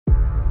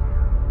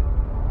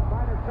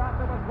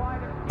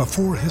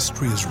Before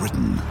history is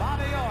written,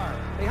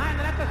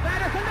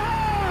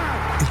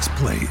 it's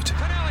played.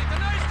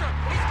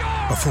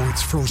 Before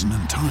it's frozen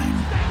in time,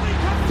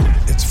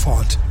 it's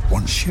fought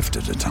one shift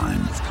at a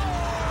time.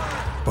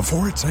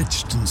 Before it's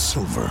etched in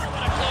silver,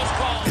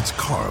 it's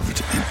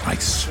carved in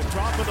ice.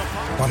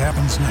 What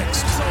happens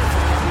next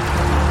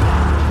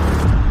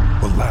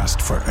will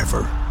last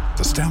forever.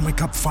 The Stanley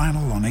Cup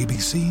Final on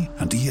ABC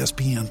and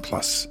ESPN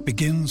Plus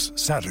begins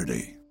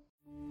Saturday.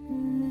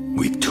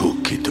 We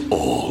took it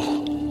all.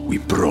 We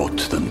brought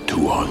them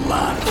to our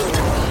land.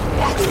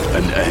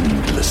 An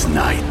endless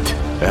night,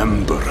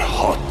 ember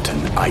hot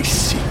and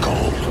icy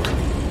cold.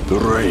 The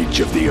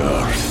rage of the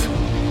earth.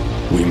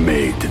 We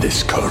made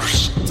this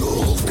curse.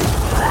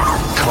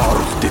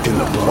 Carved it in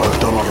the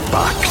blood on our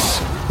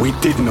backs. We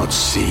did not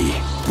see.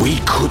 We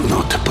could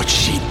not, but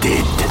she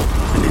did.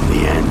 And in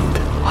the end...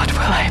 What will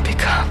I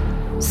become?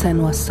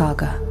 Senua's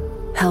Saga.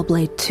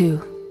 Hellblade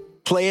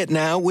 2. Play it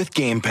now with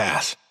Game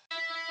Pass.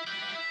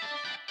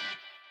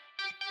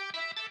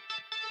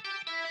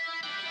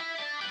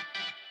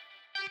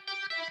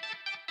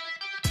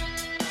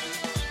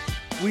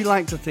 We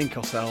like to think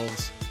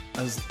ourselves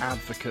as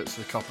advocates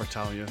of the Coppa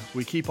Italia.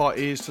 We keep our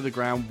ears to the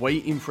ground,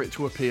 waiting for it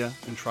to appear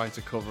and try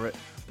to cover it.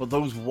 But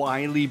those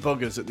wily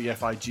buggers at the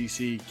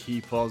FIGC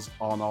keep us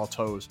on our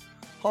toes.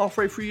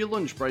 Halfway through your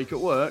lunch break at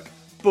work,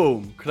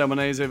 boom,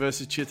 Cremonese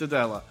versus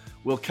Cittadella.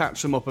 We'll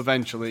catch them up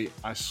eventually,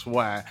 I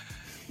swear.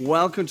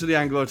 Welcome to the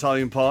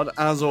Anglo-Italian Pod.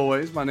 As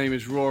always, my name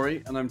is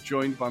Rory, and I'm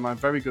joined by my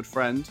very good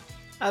friend,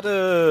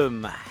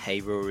 Adam. Hey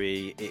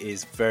Rory, it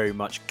is very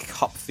much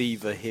Cup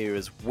fever here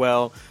as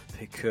well,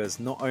 because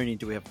not only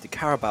do we have the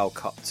Carabao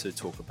Cup to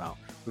talk about,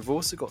 we've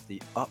also got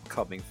the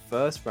upcoming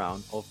first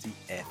round of the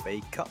FA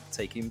Cup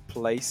taking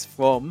place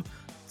from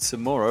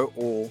tomorrow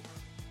or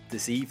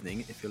this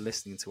evening if you're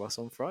listening to us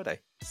on Friday.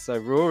 So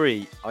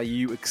Rory, are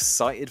you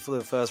excited for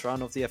the first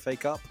round of the FA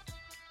Cup?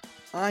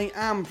 I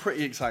am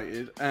pretty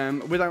excited.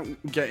 Without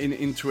getting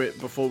into it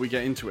before we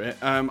get into it,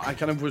 I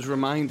kind of was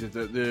reminded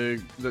that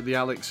the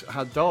Alex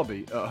had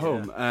Derby at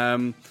home,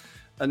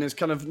 and it's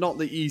kind of not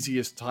the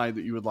easiest tie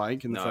that you would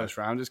like in the first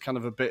round. It's kind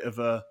of a bit of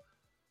a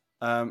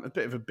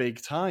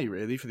big tie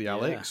really for the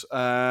Alex,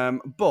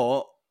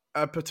 but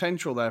a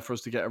potential there for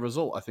us to get a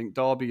result. I think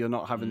Derby are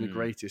not having the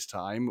greatest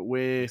time.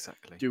 We're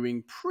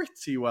doing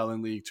pretty well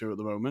in League Two at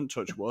the moment,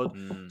 touch wood.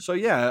 So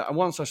yeah,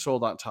 once I saw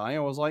that tie, I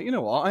was like, you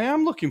know what, I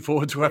am looking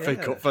forward to FA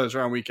Cup first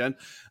round weekend.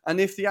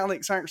 And if the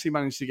Alex actually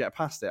managed to get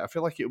past it, I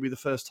feel like it'll be the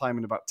first time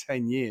in about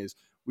 10 years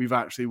we've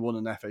actually won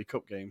an FA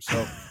Cup game.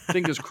 So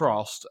fingers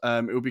crossed.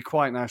 It would be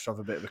quite nice to have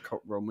a bit of a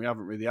cup run. We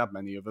haven't really had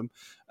many of them.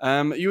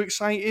 Are you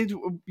excited?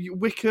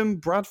 Wickham,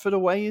 Bradford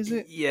away, is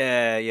it?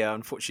 Yeah.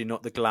 Unfortunately,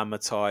 not the glamour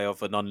tie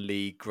of an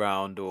unleague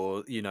ground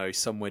or,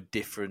 somewhere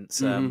different.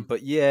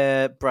 But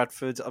yeah,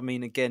 Bradford, I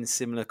mean, again,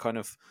 similar kind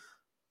of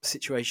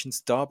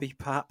situations. Derby,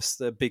 perhaps,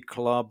 the big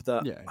club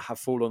that have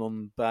fallen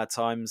on bad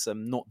times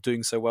and not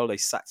doing so well. They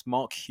sacked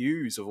Mark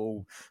Hughes, of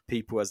all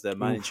people, as their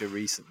manager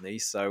recently.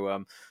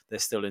 So they're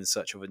still in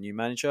search of a new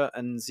manager.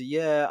 And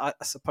yeah, I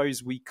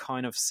suppose we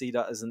kind of see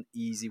that as an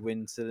easy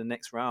win to the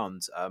next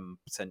round,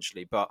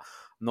 potentially. But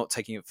I'm not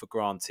taking it for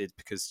granted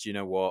because, do you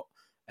know what?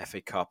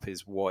 FA Cup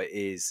is what it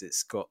is.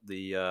 It's got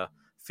the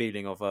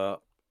feeling of a,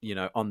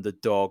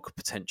 underdog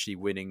potentially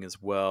winning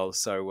as well.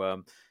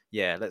 So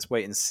yeah, let's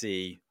wait and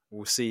see.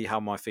 We'll see how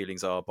my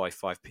feelings are by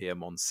 5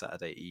 p.m. on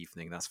Saturday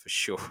evening, that's for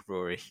sure,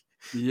 Rory.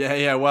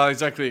 Yeah, well,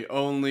 exactly.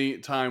 Only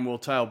time will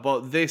tell.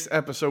 But this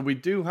episode, we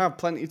do have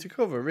plenty to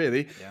cover,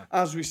 really. Yeah.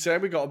 As we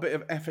said, we've got a bit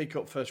of FA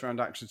Cup first round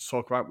action to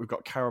talk about. We've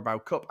got Carabao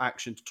Cup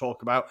action to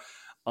talk about.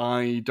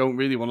 I don't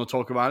really want to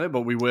talk about it,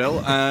 but we will.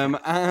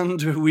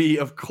 And we,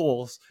 of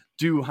course,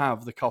 do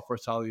have the Coppa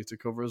Italia to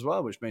cover as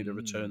well, which made a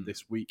return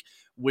this week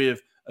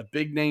with a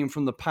big name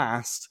from the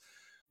past.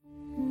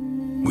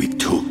 We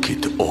took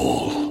it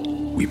all.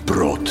 We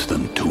brought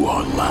them to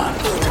our land.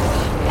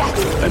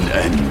 An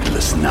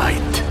endless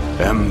night,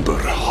 ember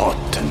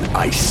hot and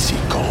icy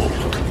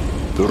cold.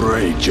 The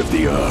rage of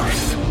the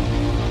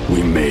earth.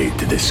 We made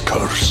this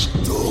curse.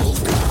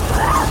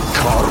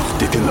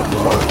 Carved it in the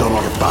blood on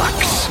our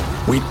backs.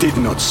 We did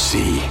not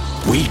see.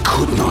 We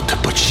could not,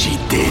 but she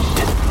did.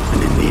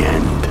 And in the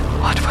end...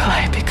 What will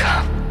I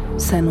become?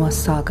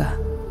 Senua's Saga.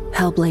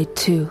 Hellblade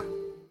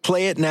 2.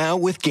 Play it now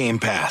with Game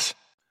Pass.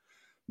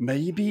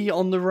 Maybe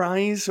on the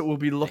rise. We'll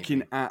be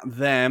looking at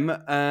them.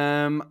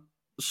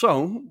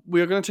 So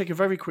we are going to take a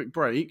very quick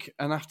break,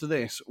 and after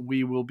this,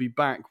 we will be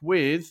back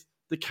with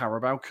the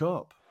Carabao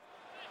Cup.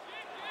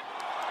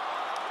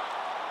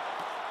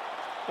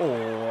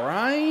 All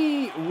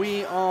right,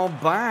 we are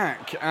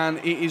back, and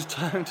it is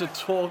time to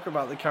talk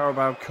about the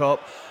Carabao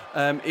Cup.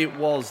 It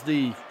was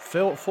the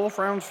fourth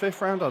round,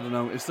 fifth round, I don't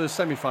know. It's the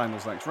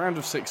semi-finals next, round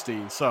of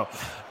 16. So,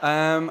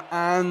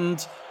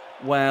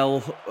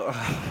 well,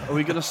 are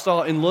we going to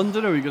start in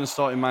London or are we going to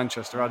start in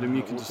Manchester? Adam,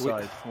 you can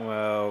decide.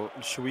 Well,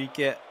 should we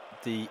get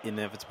the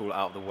inevitable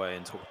out of the way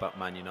and talk about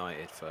Man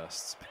United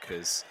first?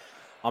 Because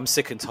I'm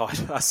sick and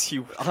tired, as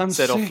you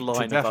said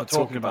offline, about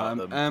talking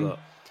about them.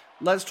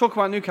 Let's talk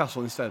about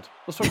Newcastle instead.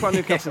 Let's talk about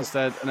Newcastle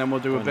instead, and then we'll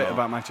do a bit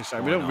about Manchester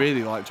United. We don't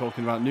really like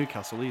talking about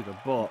Newcastle either,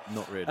 but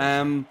not really.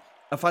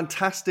 A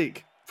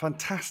fantastic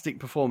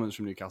performance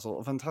from Newcastle,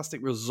 a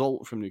fantastic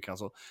result from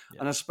Newcastle,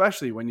 and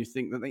especially when you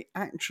think that they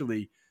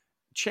actually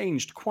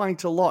changed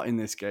quite a lot in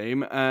this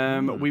game.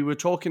 We were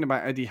talking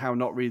about Eddie Howe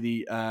not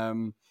really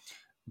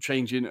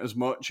changing as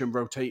much and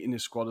rotating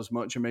his squad as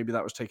much, and maybe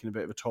that was taking a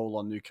bit of a toll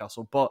on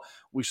Newcastle. But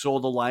we saw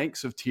the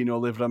likes of Tino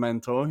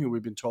Livramento, who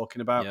we've been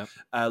talking about,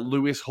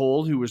 Lewis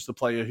Hall, who was the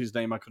player whose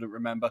name I couldn't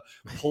remember,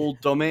 Paul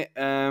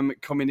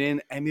Dummett coming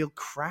in, Emil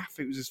Kraft,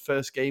 it was his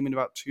first game in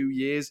about 2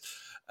 years,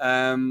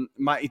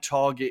 Matty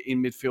Target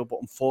in midfield, but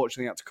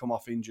unfortunately had to come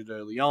off injured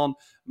early on,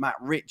 Matt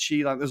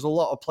Ritchie, there's a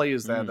lot of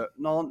players there that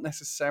aren't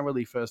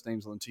necessarily first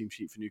names on the team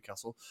sheet for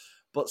Newcastle,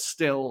 but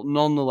still,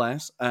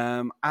 nonetheless,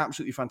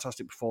 absolutely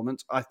fantastic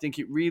performance. I think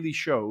it really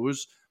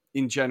shows,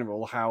 in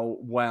general, how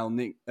well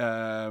Nick...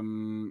 I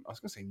was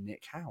going to say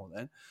Nick Howe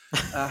then.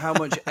 How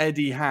much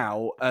Eddie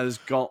Howe has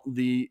got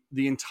the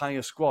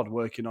entire squad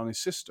working on his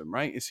system,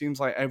 right? It seems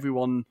like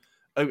everyone,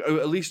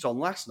 at least on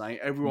last night,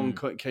 everyone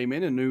came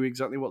in and knew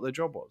exactly what their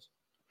job was.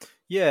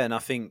 Yeah, and I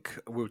think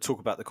we'll talk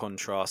about the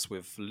contrast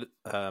with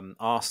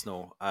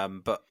Arsenal.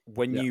 But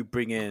when you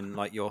bring in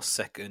your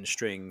second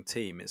string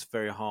team, it's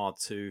very hard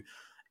to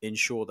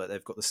ensure that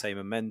they've got the same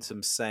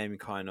momentum, same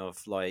kind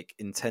of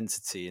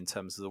intensity in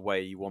terms of the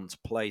way you want to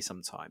play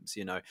sometimes,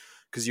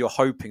 because you're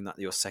hoping that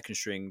your second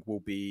string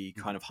will be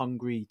kind of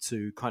hungry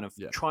to kind of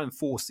try and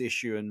force the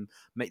issue and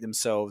make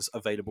themselves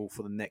available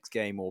for the next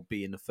game or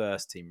be in the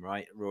first team,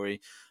 right, Rory?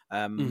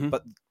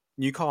 But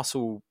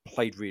Newcastle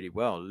played really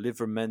well.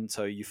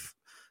 Livramento,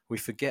 we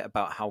forget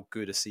about how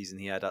good a season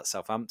he had at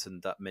Southampton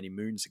that many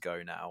moons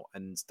ago now.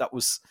 And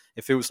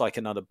it feels like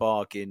another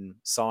bargain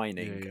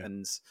signing. Yeah.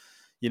 And,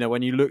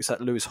 when you looked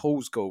at Lewis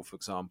Hall's goal, for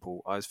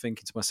example, I was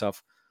thinking to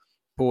myself,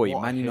 boy,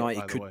 Man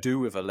United could do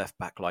with a left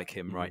back like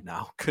him right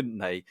now, couldn't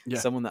they? Yeah.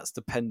 Someone that's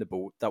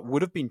dependable, that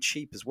would have been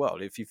cheap as well.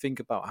 If you think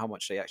about how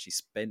much they actually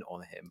spent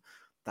on him,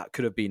 that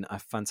could have been a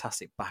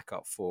fantastic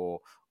backup for,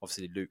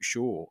 obviously, Luke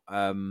Shaw.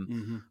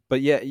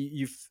 But yeah,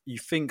 you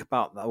think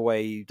about the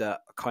way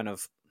that kind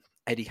of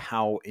Eddie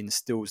Howe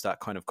instills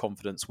that kind of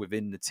confidence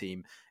within the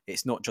team.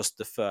 It's not just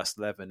the first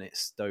 11,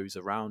 it's those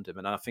around him.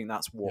 And I think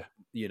that's what,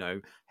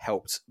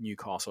 helped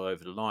Newcastle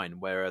over the line.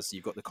 Whereas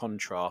you've got the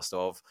contrast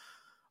of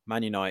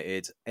Man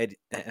United,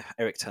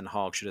 Erik ten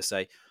Hag, should I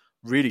say,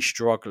 really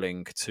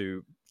struggling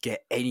to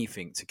get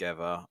anything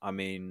together. I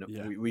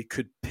mean, we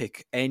could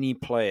pick any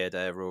player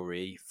there,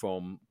 Rory,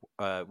 from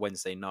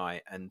Wednesday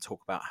night and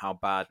talk about how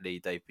badly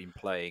they've been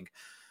playing.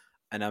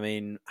 And I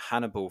mean,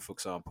 Hannibal, for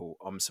example,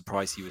 I'm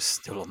surprised he was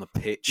still on the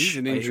pitch. He's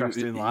an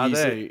interesting lad.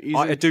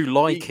 I do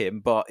like him,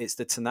 but it's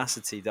the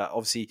tenacity that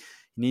obviously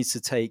he needs to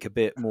take a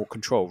bit more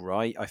control,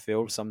 right? I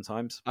feel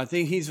sometimes. I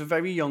think he's a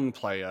very young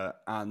player,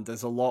 and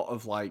there's a lot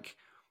of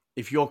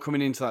if you're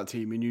coming into that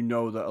team and you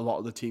know that a lot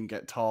of the team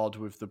get tarred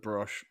with the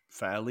brush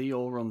fairly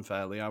or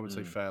unfairly, I would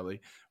say fairly,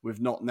 with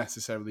not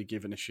necessarily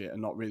giving a shit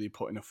and not really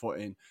putting a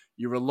foot in.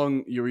 You're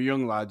a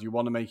young lad, you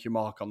want to make your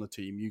mark on the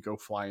team, you go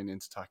flying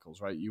into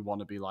tackles, right? You want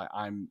to be like,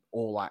 I'm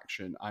all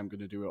action, I'm going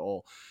to do it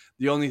all.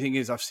 The only thing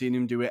is I've seen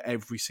him do it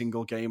every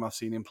single game I've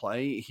seen him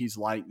play. He's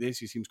like this,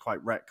 he seems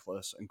quite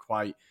reckless and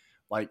quite...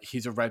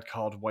 he's a red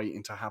card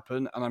waiting to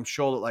happen. And I'm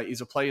sure that he's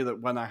a player that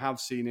when I have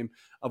seen him,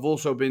 I've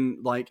also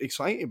been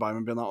excited by him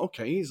and been like,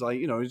 okay, he's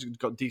he's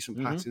got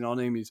decent passing on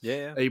him. He's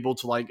able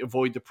to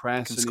avoid the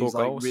press, and he's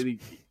goals.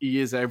 He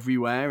is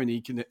everywhere, and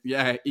he can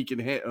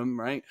hit them,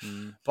 right?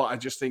 But I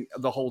just think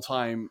the whole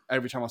time,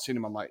 every time I've seen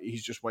him, I'm like,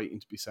 he's just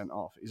waiting to be sent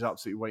off. He's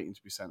absolutely waiting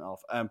to be sent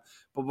off.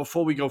 But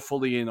before we go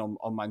fully in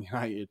on Man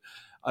United,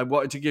 I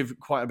wanted to give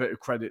quite a bit of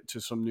credit to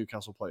some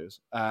Newcastle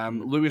players.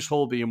 Lewis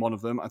Hall being one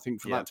of them. I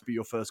think for that to be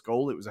your first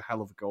goal, it was a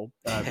hell of a goal.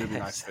 Really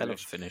nice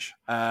finish.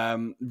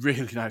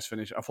 Really nice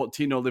finish. I thought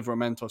Tino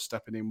Livramento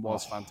stepping in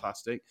was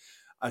fantastic.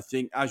 I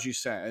think, as you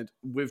said,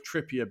 with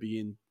Trippier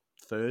being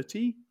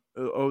 30,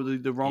 or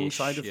the wrong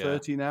side of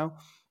 30 now,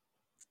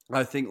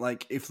 I think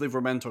if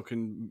Livramento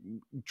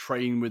can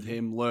train with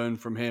him, learn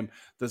from him,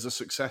 there's a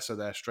successor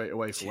there straight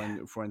away for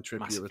when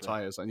Trippier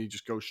retires, and he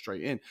just goes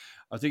straight in.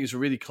 I think it's a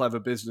really clever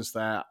business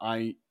there.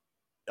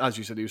 As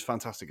you said, he was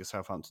fantastic at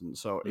Southampton,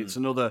 so it's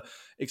another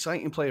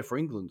exciting player for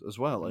England as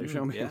well. You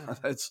know what I mean?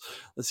 Let's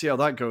see how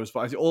that goes.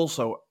 But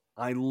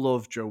I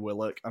love Joe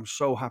Willock. I'm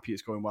so happy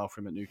it's going well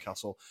for him at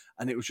Newcastle,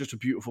 and it was just a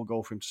beautiful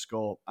goal for him to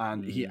score,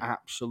 and he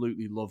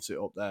absolutely loves it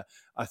up there.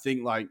 I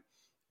think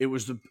it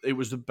was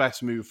the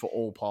best move for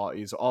all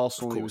parties.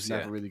 Arsenal, he was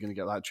never really going to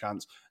get that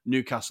chance.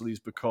 Newcastle, he's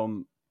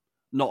become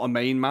not a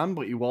main man,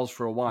 but he was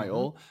for a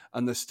while,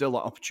 and there's still that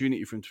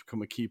opportunity for him to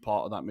become a key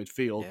part of that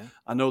midfield.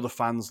 I know the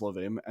fans love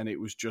him, and it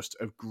was just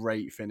a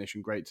great finish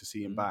and great to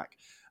see him back.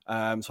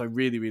 So I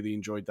really, really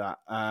enjoyed that.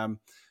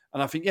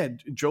 And I think,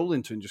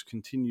 Joelinton just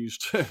continues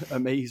to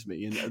amaze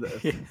me in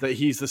that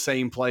he's the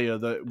same player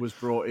that was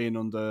brought in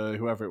under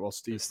whoever it was,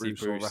 Steve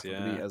Bruce or Rafa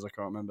Benitez, I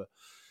can't remember.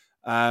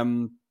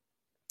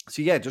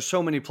 So just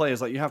so many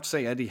players. You have to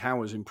say, Eddie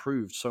Howe has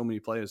improved so many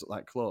players at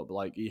that club.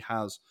 He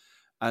has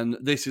And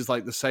this is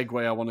like the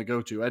segue I want to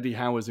go to. Eddie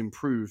Howe has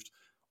improved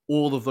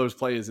all of those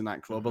players in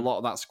that club. A lot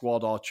of that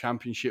squad are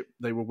championship.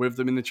 They were with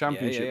them in the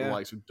championship, the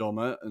likes of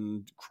Dummett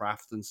and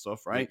Kraft and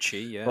stuff, right?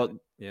 Ritchie, But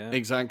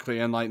exactly.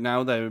 And like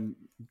now they're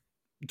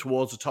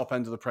towards the top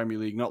end of the Premier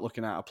League, not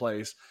looking at a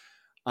place.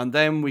 And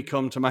then we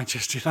come to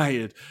Manchester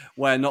United,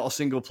 where not a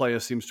single player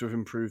seems to have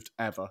improved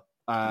ever.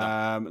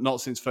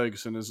 Not since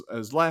Ferguson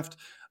has left.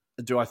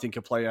 Do I think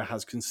a player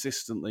has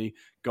consistently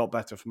got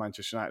better for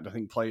Manchester United? I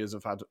think players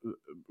have had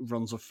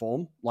runs of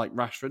form, like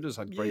Rashford has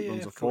had great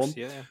runs of form.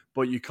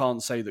 But you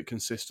can't say that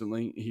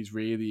consistently he's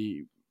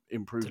really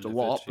improved a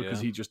lot because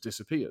he just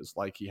disappears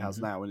like he has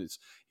now. And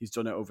he's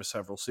done it over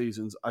several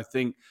seasons. I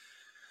think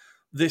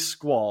this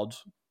squad,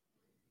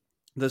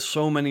 there's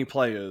so many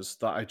players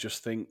that I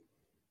just think,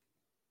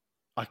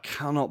 I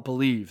cannot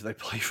believe they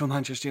play for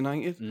Manchester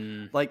United.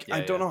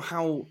 I don't know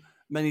how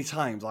many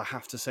times I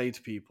have to say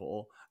to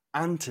people,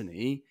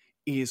 Anthony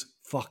is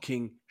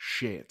fucking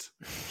shit.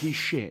 He's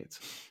shit.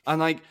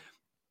 And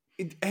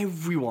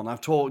everyone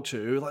I've talked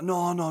to,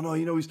 no,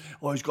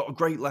 he's got a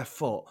great left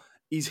foot.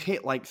 He's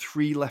hit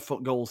 3 left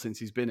foot goals since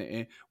he's been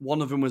here.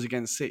 One of them was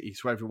against City,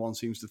 so everyone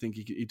seems to think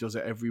he does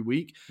it every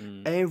week.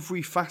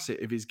 Every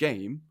facet of his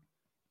game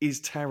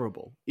is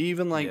terrible.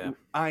 Even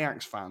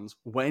Ajax fans,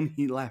 when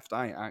he left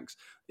Ajax,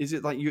 is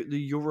it the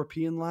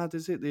European lad?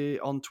 Is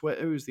it on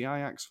Twitter who's the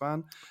Ajax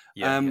fan?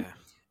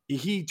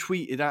 He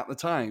tweeted at the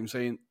time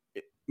saying,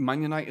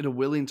 Man United are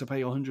willing to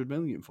pay 100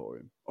 million for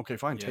him. Okay,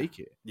 fine, take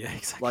it. Yeah,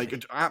 exactly.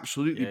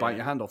 Absolutely bite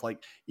your hand off.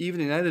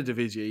 Even in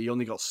Eredivisie, he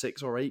only got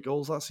 6 or 8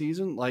 goals that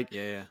season.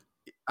 And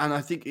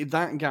I think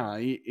that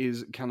guy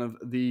is kind of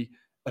the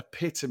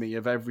epitome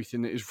of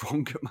everything that is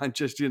wrong at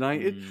Manchester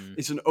United.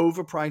 It's an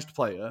overpriced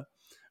player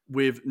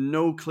with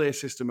no clear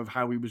system of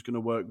how he was going to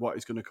work, what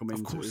he's going to come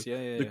into. Course,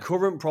 the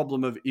current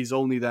problem of he's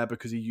only there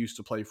because he used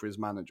to play for his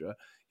manager.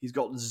 He's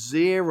got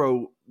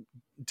zero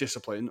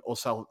discipline or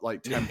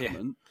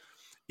temperament.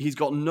 He's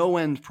got no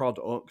end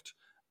product,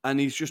 and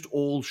he's just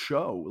all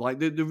show.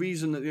 The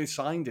reason that they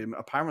signed him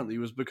apparently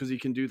was because he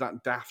can do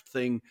that daft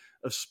thing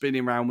of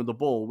spinning around with the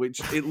ball,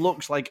 which it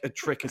looks like a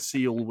trick a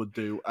seal would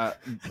do at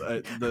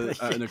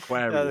an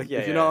aquarium.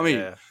 If you know what I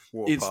mean?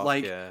 It's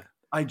park,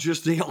 I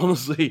just think,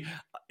 honestly,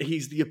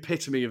 he's the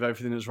epitome of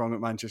everything that's wrong at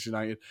Manchester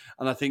United.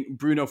 And I think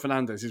Bruno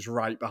Fernandes is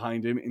right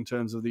behind him in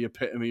terms of the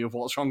epitome of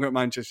what's wrong at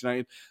Manchester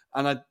United.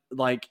 And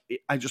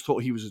I just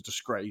thought he was a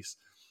disgrace.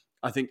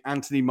 I think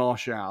Anthony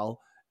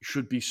Martial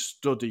should be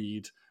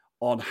studied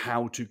on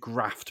how to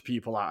graft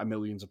people out of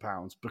millions of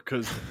pounds,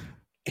 because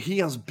he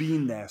has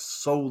been there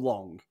so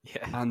long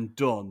and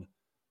done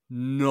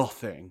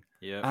nothing.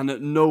 And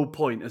at no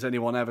point has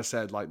anyone ever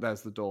said,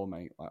 there's the door,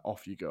 mate.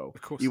 Off you go.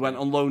 Of course he went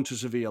on loan to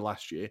Sevilla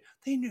last year.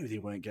 They knew they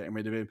weren't getting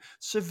rid of him.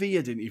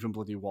 Sevilla didn't even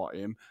bloody want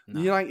him.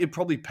 No. United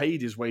probably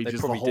paid his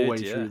wages the whole way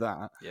through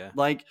that.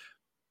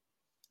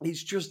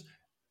 It's just,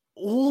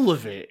 all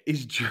of it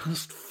is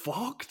just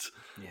fucked.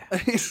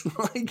 It's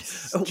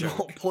at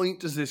what point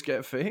does this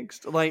get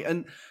fixed?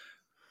 And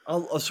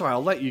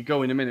I'll let you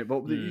go in a minute,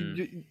 but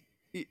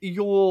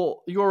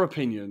your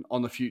opinion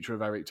on the future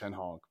of Erik ten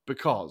Hag,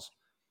 because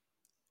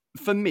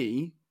for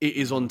me, it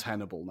is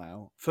untenable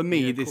now. For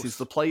me, this is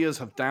the players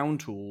have down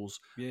tools.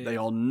 They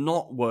are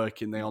not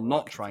working. They are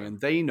not trying.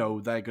 They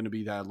know they're going to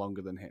be there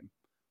longer than him.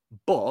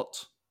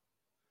 But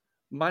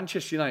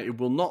Manchester United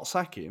will not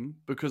sack him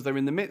because they're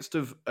in the midst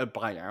of a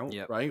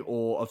buyout, right?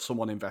 Or of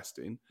someone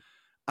investing.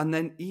 And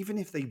then even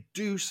if they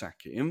do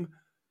sack him,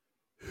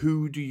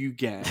 who do you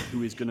get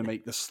who is going to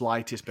make the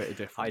slightest bit of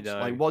difference?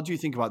 I know. What do you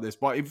think about this?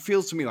 But it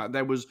feels to me like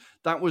that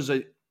was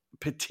a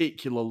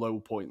particular low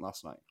point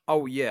last night.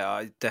 Oh yeah,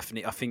 I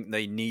think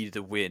they needed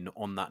a win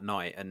on that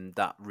night, and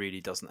that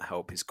really doesn't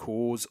help his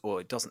cause,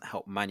 or it doesn't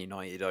help Man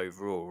United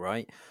overall,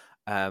 right?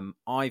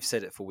 I've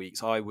said it for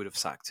weeks. I would have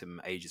sacked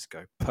him ages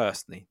ago.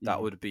 Personally,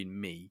 that would have been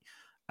me.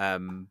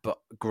 But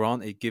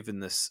granted, given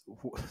the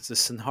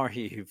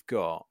scenario you've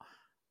got,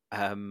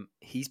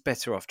 he's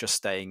better off just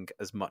staying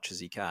as much as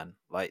he can.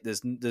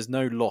 There's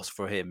no loss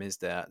for him, is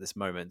there, at this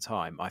moment in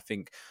time? I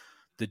think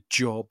the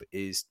job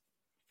is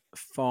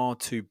far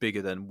too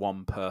bigger than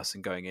one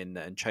person going in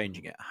there and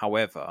changing it.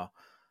 However,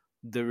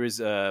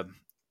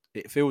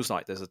 it feels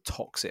like there's a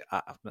toxic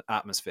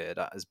atmosphere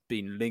that has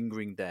been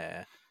lingering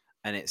there,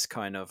 and it's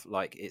kind of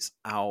it's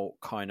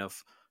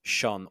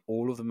shun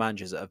all of the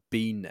managers that have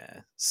been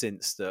there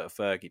since the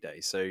Fergie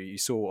days. So you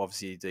saw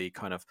obviously the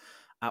kind of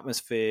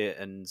atmosphere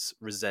and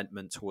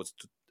resentment towards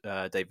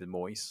David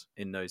Moyes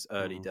in those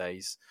early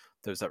days.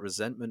 There was that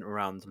resentment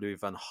around Louis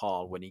van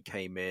Gaal when he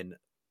came in.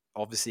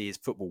 Obviously, his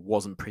football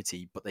wasn't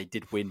pretty, but they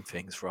did win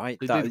things, right?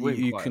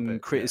 You can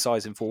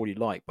criticise him for all you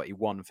like, but he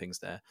won things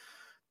there.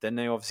 Then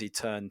they obviously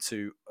turned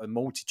to a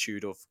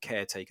multitude of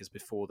caretakers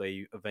before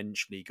they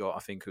eventually got, I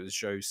think it was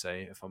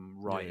Jose, if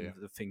I'm right in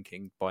the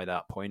thinking by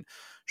that point.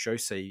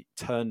 Jose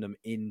turned them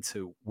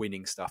into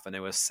winning stuff, and they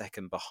were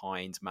second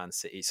behind Man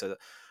City. So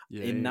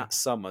in that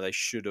summer, they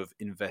should have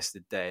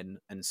invested then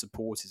and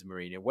supported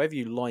Mourinho. Whether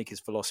you like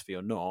his philosophy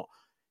or not,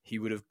 he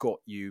would have got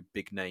you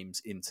big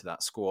names into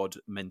that squad.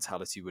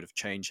 Mentality would have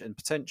changed, and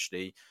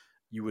potentially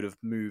you would have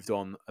moved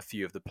on a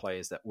few of the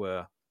players that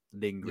were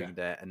lingering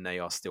there, and they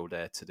are still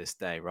there to this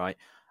day, right?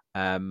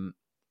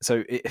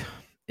 So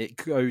it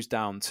goes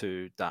down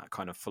to that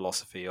kind of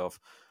philosophy of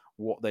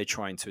what they're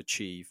trying to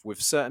achieve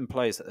with certain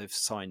players that they've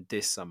signed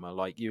this summer,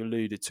 like you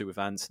alluded to with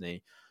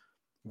Anthony.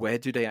 Where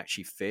do they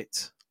actually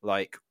fit?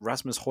 Like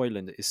Rasmus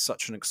Højlund is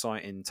such an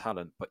exciting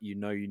talent, but you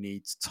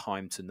need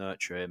time to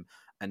nurture him,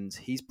 and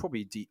he's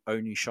probably the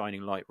only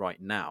shining light right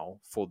now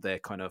for their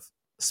kind of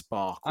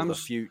spark of the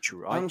future,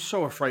 right? I'm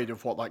so afraid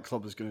of what that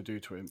club is going to do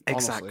to him.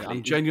 Exactly. Honestly.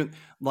 I'm genuine.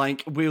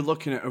 Like, we're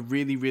looking at a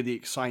really, really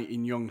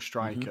exciting young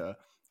striker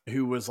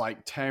who was like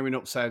tearing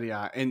up Serie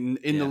A in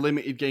the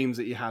limited games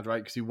that he had,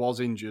 right? Because he was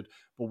injured,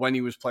 but when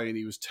he was playing,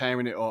 he was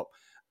tearing it up,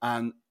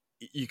 and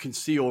you can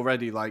see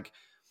already, like,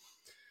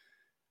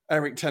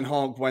 Erik ten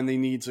Hag, when he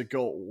needs a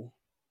goal,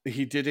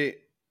 he did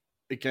it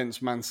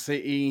against Man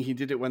City. He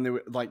did it when they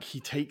were like, he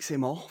takes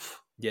him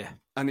off. Yeah.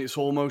 And it's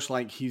almost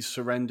like he's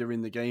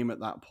surrendering the game at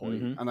that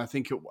point. And I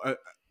think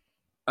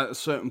at a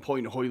certain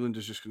point, Højlund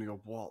is just going to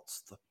go,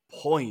 what's the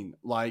point?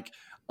 Like,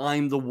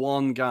 I'm the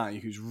one guy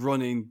who's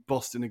running,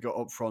 busting a gut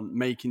up front,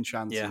 making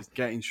chances,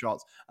 getting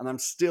shots, and I'm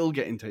still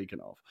getting taken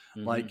off.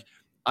 Like,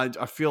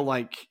 I feel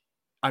like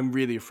I'm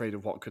really afraid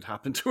of what could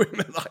happen to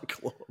him at that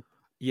club.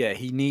 Yeah,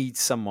 he needs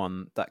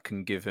someone that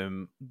can give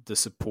him the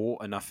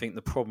support. And I think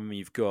the problem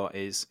you've got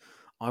is,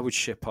 I would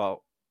ship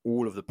out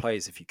all of the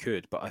players if you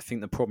could. But I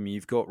think the problem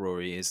you've got,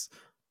 Rory, is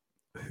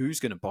who's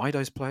going to buy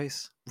those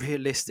players?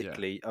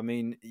 Realistically, I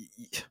mean,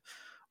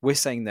 we're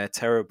saying they're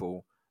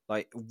terrible.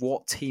 Like,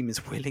 what team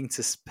is willing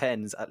to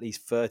spend at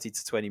least 30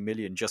 to 20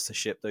 million just to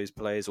ship those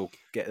players or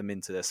get them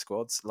into their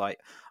squads? Like,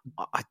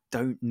 I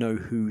don't know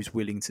who's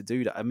willing to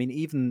do that. I mean,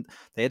 even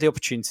they had the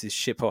opportunity to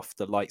ship off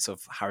the likes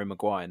of Harry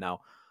Maguire. Now,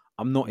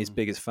 I'm not his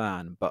biggest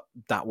fan, but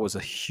that was a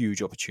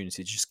huge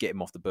opportunity to just get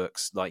him off the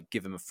books, like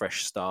give him a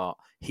fresh start.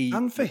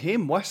 And for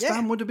him, West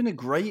Ham would have been a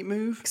great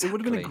move. Exactly. It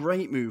would have been a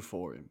great move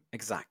for him.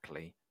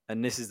 Exactly.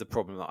 And this is the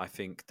problem that I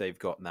think they've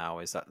got now,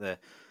 is that they've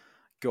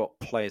got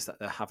players that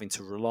they're having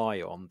to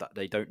rely on that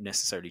they don't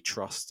necessarily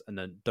trust and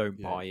then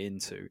don't buy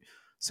into.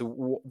 So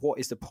what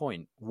is the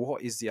point?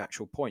 What is the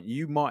actual point?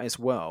 You might as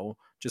well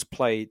just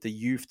play the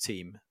youth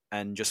team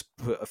and just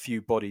put a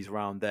few bodies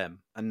around them,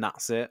 and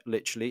that's it,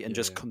 literally, and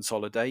just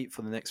consolidate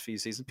for the next few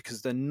seasons,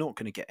 because they're not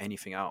going to get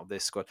anything out of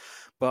this squad.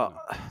 But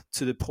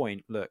to the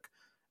point, look,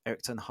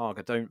 Erik ten Hag,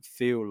 I don't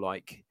feel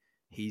like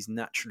he's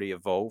naturally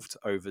evolved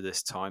over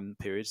this time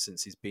period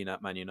since he's been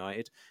at Man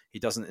United. He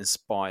doesn't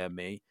inspire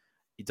me.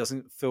 He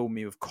doesn't fill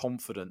me with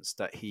confidence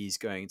that he's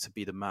going to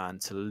be the man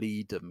to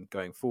lead them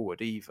going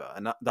forward either.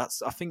 And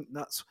I think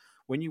that's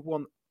when you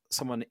want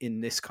someone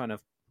in this kind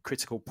of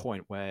critical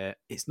point where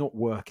it's not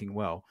working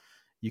well,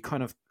 you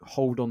kind of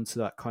hold on to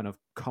that kind of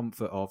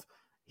comfort of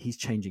he's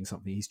changing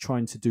something, he's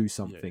trying to do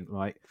something,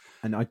 right?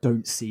 And I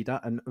don't see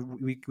that. And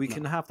we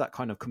can have that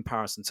kind of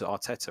comparison to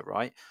Arteta,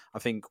 right? I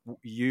think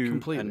you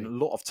completely, and a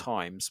lot of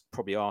times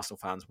probably Arsenal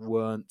fans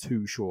weren't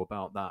too sure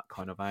about that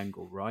kind of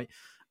angle, right?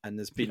 And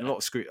there's been a lot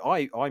of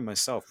scrutiny. I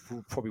myself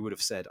probably would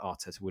have said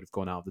Arteta would have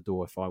gone out the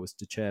door if I was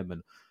the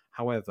chairman.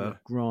 However,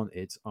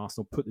 granted,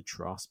 Arsenal put the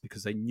trust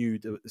because they knew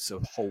there was a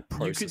whole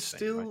process.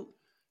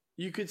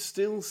 You could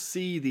still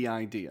see the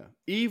idea,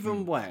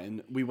 even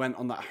when we went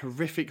on that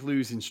horrific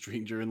losing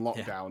streak during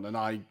lockdown, and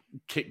I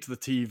kicked the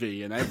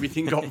TV, and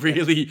everything got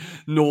really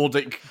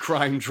Nordic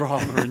crime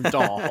drama and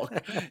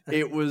dark.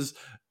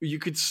 You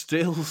could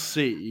still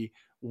see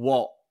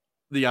what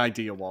the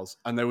idea was,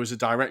 and there was a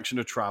direction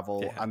of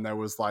travel, and there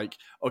was like,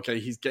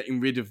 okay, he's getting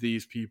rid of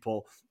these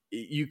people.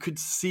 You could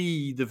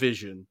see the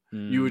vision.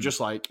 You were just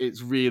like,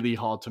 it's really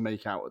hard to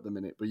make out at the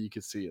minute, but you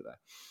could see it there.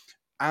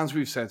 As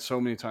we've said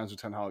so many times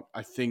with Ten Hag,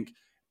 I think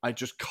I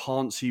just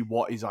can't see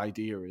what his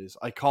idea is.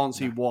 I can't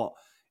see what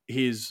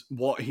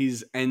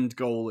his end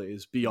goal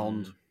is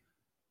beyond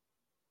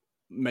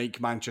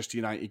make Manchester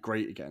United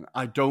great again.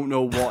 I don't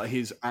know what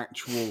his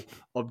actual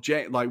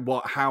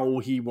how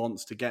he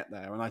wants to get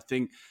there. And I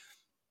think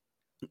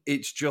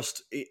it's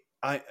just,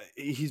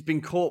 he's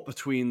been caught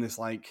between this,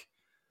 like,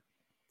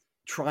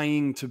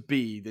 trying to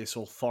be this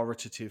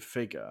authoritative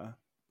figure,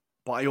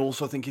 but I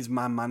also think his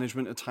man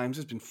management at times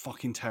has been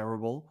fucking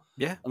terrible.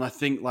 Yeah. And I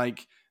think,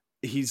 like,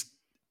 he's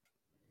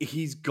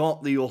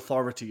got the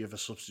authority of a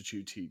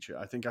substitute teacher.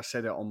 I think I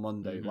said it on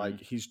Monday. Like,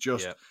 he's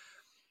just... Yeah.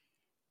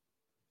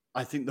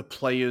 I think the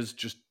players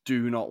just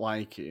do not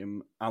like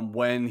him. And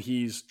when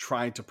he's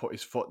tried to put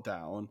his foot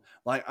down...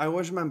 Like, I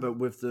always remember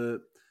with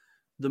the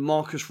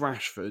Marcus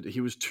Rashford,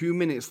 he was 2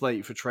 minutes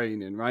late for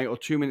training, right? Or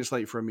 2 minutes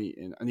late for a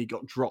meeting, and he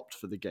got dropped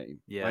for the game.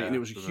 Yeah. Right? And it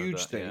was a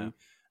huge thing. Yeah.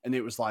 And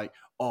it was like,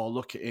 oh,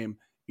 look at him.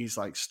 He's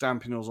like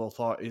stamping his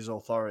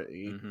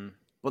authority.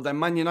 But then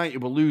Man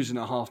United were losing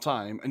at half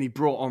time, and he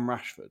brought on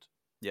Rashford.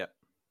 Yeah.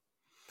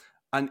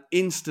 And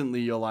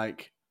instantly you're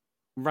like,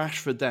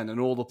 Rashford then, and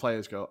all the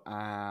players go,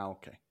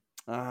 okay.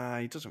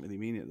 He doesn't really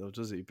mean it though,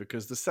 does he?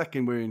 Because the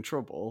second we're in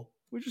trouble,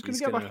 we're just going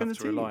to get back in the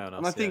team.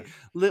 And I think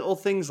little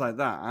things like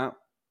that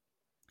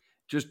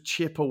just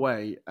chip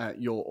away at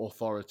your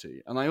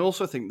authority. And I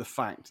also think the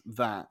fact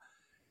that,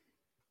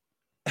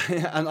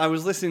 and I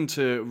was listening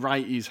to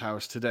Righty's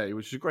House today,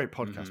 which is a great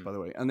podcast, by the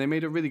way, and they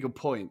made a really good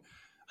point.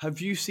 Have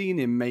you seen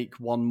him make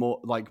more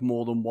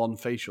than one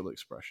facial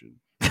expression?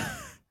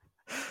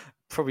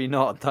 Probably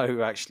not.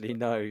 No, actually,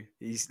 no.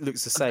 He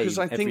looks the same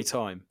every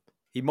time.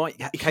 He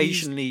might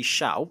occasionally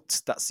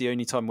shout. That's the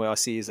only time where I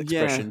see his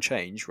expression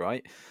change,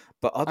 right?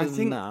 But other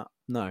than that,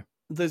 no.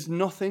 There's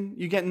nothing.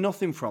 You get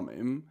nothing from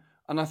him.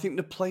 And I think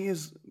the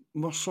players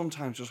must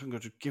sometimes just go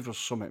to give us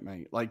something,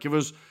 mate. Like, give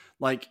us,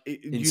 like...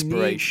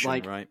 inspiration, you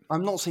need, like, right?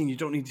 I'm not saying you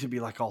don't need to be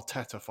like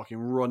Arteta fucking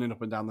running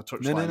up and down the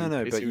touchline.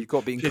 No. But you've got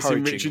to be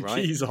encouraging, Richard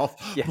right? Keys off.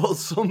 Yeah. But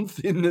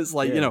something that's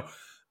like,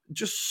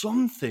 just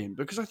something.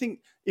 Because I think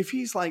if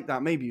he's like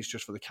that, maybe it's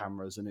just for the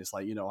cameras and it's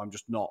like, I'm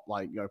just not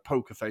like,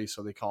 poker face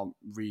so they can't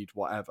read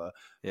whatever.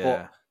 Yeah.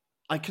 But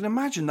I can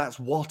imagine that's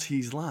what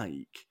he's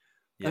like.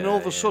 And all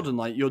of a sudden,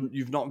 like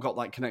you've not got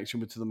that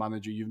connection to the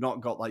manager. You've not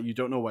got like you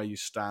don't know where you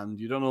stand.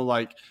 You don't know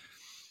like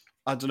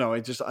I don't know.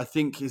 I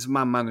think his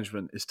man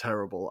management is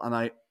terrible.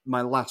 And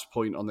my last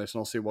point on this, and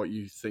I'll see what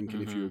you think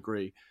and if you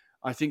agree.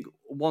 I think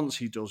once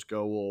he does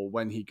go, or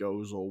when he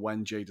goes, or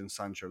when Jadon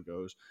Sancho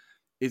goes,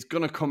 it's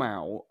going to come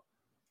out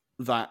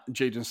that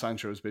Jadon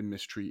Sancho has been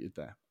mistreated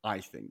there. I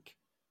think,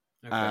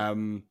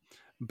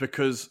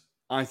 because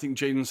I think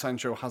Jadon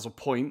Sancho has a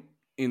point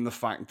in the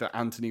fact that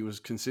Anthony was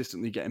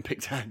consistently getting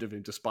picked ahead of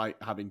him despite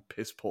having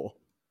piss poor.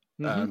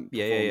 That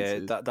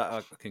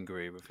I can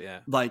agree with. Yeah,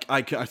 like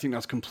I think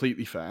that's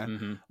completely fair.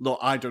 Look,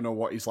 I don't know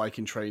what he's like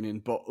in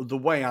training, but the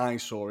way I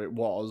saw it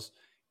was,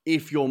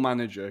 if your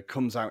manager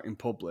comes out in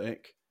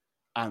public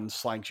and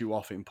slags you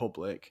off in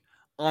public,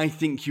 I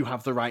think you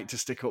have the right to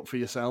stick up for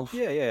yourself.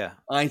 Yeah.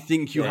 I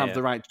think you have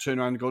the right to turn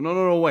around and go,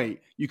 no,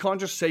 wait, you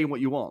can't just say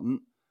what you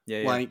want.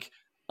 Like,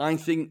 I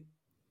think.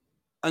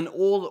 And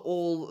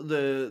all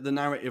the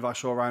narrative I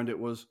saw around it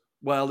was,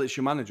 well, it's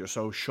your manager,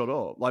 so shut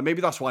up. Like, maybe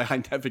that's why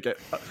I never get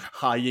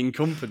high in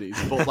companies.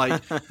 But,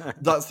 like,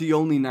 that's the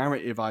only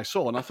narrative I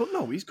saw. And I thought,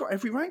 no, he's got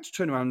every right to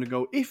turn around and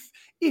go, if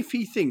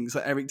he thinks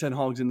that Erik ten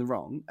Hag's in the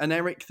wrong, and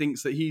Erik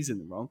thinks that he's in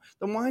the wrong,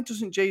 then why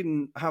doesn't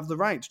Jadon have the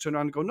right to turn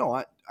around and go,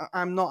 no,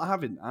 I'm not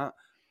having that?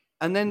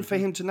 And then for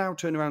him to now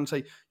turn around and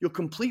say, you're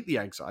completely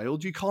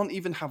exiled. You can't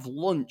even have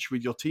lunch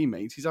with your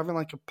teammates. He's having,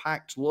 like, a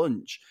packed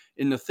lunch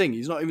in the thing.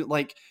 He's not even,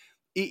 like...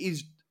 It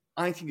is.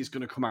 I think it's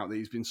going to come out that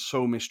he's been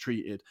so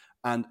mistreated.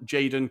 And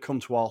Jadon, come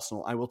to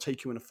Arsenal. I will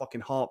take you in a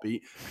fucking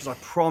heartbeat, because I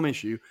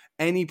promise you,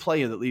 any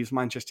player that leaves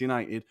Manchester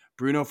United,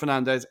 Bruno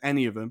Fernandes,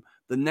 any of them,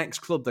 the next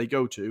club they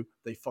go to,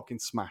 they fucking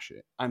smash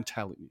it. I'm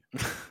telling you.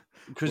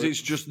 Because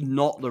it's just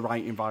not the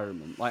right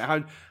environment. Like,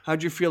 how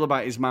do you feel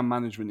about his man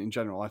management in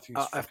general? I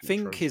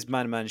think his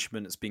man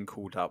management has been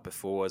called out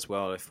before as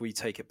well. If we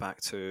take it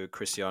back to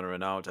Cristiano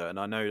Ronaldo, and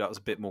I know that was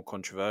a bit more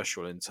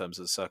controversial in terms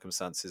of the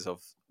circumstances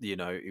of, he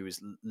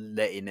was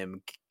letting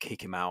him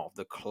kick him out of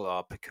the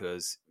club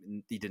because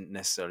he didn't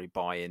necessarily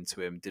buy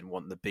into him, didn't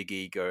want the big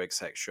ego,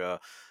 etc.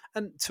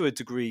 And to a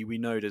degree, we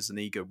know there's an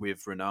ego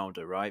with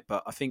Ronaldo, right?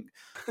 But I think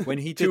when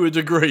he did... To a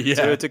degree, yeah.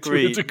 To a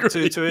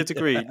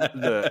degree.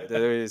 Look,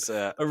 there is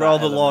a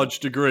rather large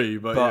degree,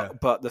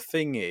 But the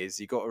thing is,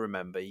 you got to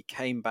remember, he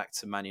came back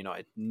to Man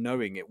United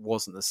knowing it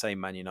wasn't the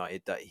same Man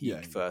United that he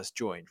first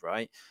joined,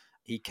 right?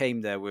 He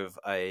came there with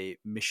a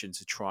mission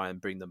to try and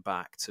bring them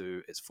back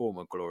to its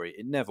former glory.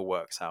 It never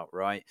works out,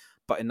 right?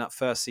 But in that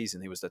first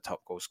season, he was the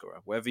top goal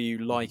scorer. Whether you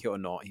like it or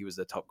not, he was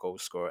the top goal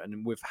scorer.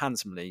 And with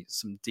handsomely,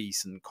 some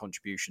decent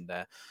contribution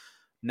there.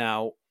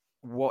 Now,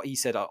 what he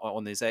said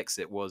on his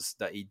exit was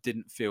that he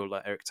didn't feel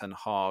like Erik ten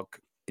Hag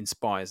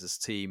inspires his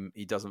team.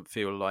 He doesn't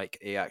feel like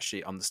he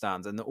actually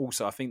understands. And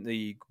also, I think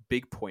the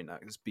big point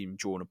that has been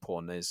drawn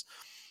upon is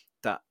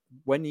that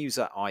when he was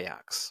at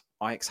Ajax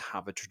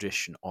have a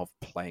tradition of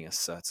playing a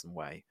certain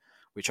way,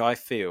 which I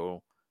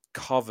feel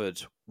covered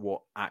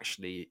what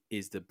actually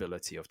is the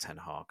ability of Ten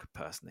Hag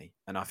personally.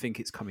 And I think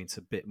it's coming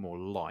to a bit more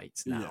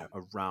light now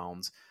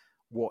around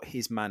what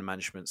his man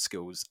management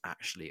skills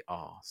actually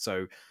are.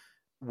 So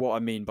what I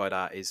mean by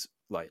that is,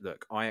 like,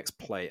 look, Ajax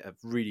play a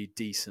really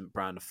decent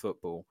brand of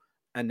football,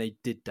 and they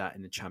did that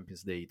in the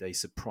Champions League. They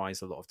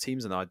surprised a lot of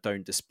teams, and I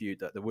don't dispute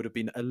that there would have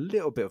been a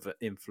little bit of an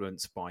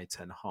influence by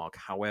Ten Hag.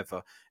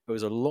 However, a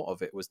lot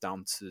of it was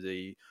down to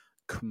the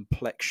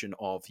complexion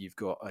of, you've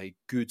got a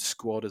good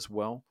squad as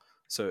well.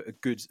 So a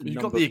good You've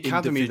number got the of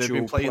academy. They've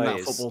been playing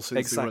players. that football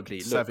since they were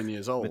 7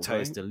 years old.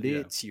 Matthias right? de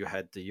Ligt, you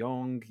had De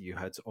Jong, you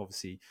had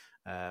obviously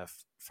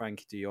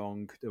Frankie De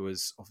Jong. There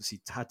was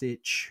obviously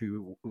Tadic,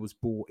 who was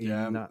bought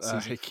in that season.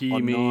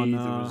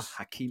 Hakimi,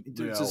 Hakimi.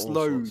 There was just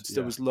loads.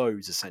 There was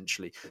loads,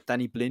 essentially.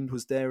 Danny Blind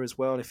was there as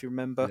well, if you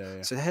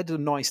remember. So they had a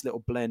nice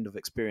little blend of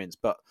experience,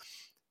 but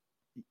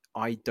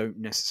I don't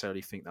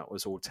necessarily think that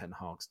was all Ten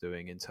Hag's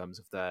doing in terms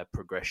of their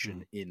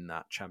progression in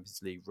that Champions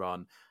League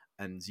run.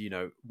 And,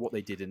 what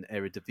they did in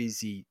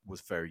Eredivisie was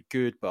very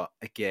good. But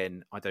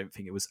again, I don't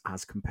think it was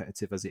as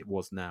competitive as it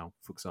was now,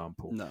 for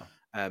example. No.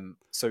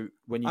 So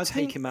when you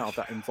take him out of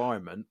that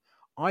environment,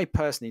 I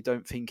personally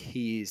don't think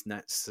he is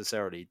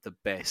necessarily the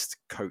best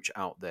coach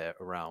out there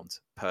around,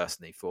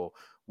 personally, for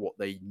what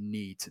they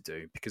need to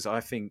do, because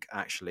I think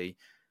actually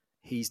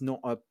he's not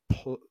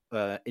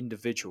a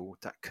individual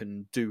that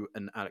can do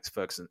an Alex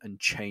Ferguson and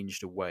change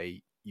the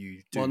way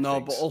you do. Well, no,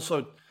 things. but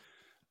also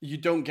you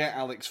don't get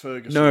Alex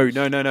Ferguson.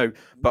 No.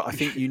 But I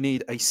think you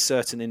need a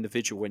certain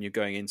individual when you're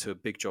going into a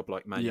big job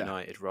like Man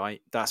United,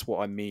 right? That's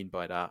what I mean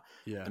by that.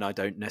 Yeah. And I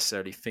don't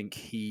necessarily think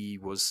he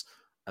was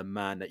a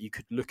man that you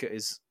could look at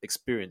his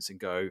experience and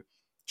go,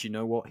 do you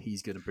know what?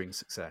 He's going to bring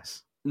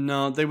success.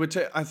 No, they were.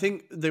 I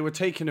think they were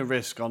taking a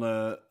risk on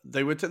a.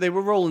 They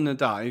were rolling the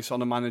dice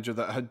on a manager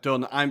that had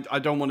done. I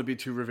don't want to be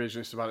too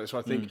revisionist about it, so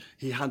I think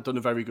he had done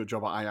a very good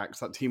job at Ajax.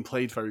 That team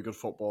played very good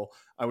football.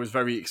 I was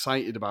very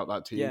excited about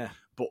that team. Yeah.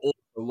 But also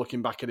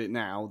looking back at it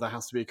now, there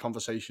has to be a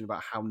conversation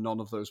about how none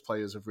of those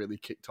players have really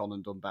kicked on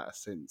and done better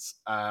since.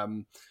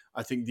 I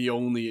think the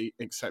only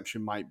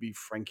exception might be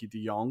Frankie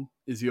De Jong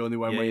is the only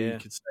one where you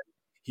could say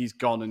he's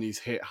gone and he's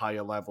hit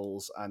higher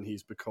levels and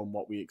he's become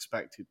what we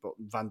expected. But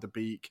Van der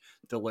Beek,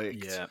 De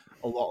Ligt,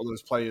 a lot of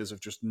those players have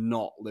just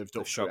not lived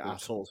up to it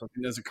at all. So I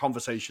think there's a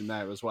conversation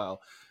there as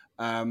well.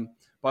 But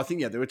I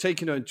think, they were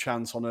taking a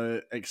chance on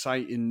an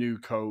exciting new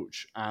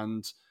coach,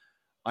 and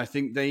I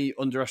think they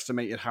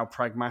underestimated how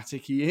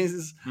pragmatic he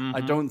is. I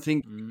don't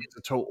think he's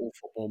a total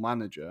football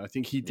manager. I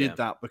think he did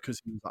that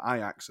because he was at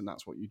Ajax and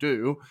that's what you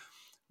do.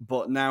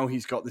 But now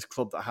he's got this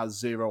club that has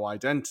zero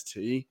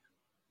identity.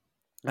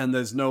 And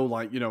there's no,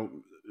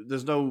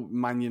 there's no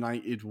Man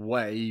United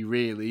way,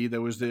 really.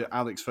 There was the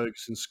Alex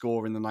Ferguson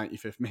score in the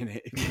 95th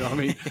minute, you know what I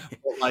mean?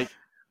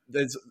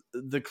 But,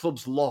 the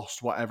club's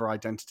lost whatever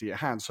identity it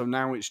had. So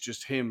now it's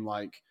just him,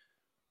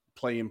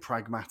 playing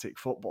pragmatic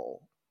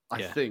football.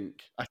 I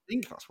think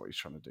that's what he's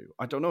trying to do.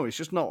 I don't know. It's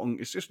just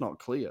not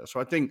clear. So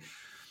I think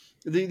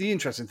the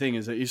interesting thing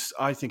is that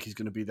I think he's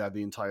going to be there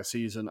the entire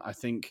season. I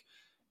think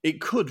it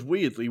could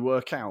weirdly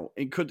work out.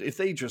 It could, if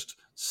they just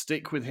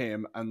stick with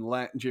him and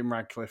let Jim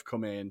Radcliffe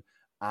come in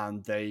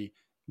and they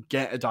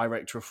get a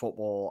director of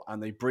football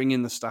and they bring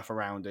in the staff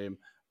around him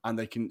and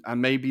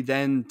maybe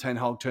then Ten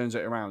Hag turns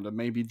it around and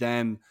maybe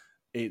then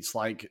it's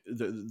like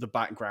the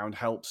background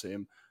helps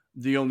him.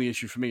 The only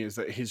issue for me is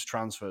that his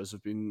transfers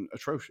have been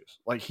atrocious.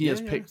 He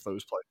has picked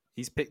those players.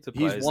 He's picked the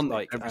players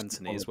like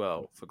Anthony as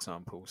well, for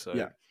example.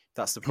 So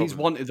that's the problem. He's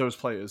wanted those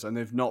players and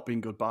they've not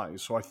been good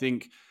buys. So I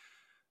think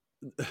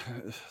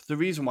the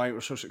reason why it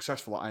was so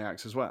successful at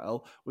Ajax as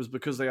well was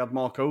because they had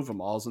Mark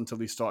Overmars until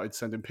he started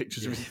sending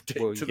pictures of his dick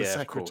to the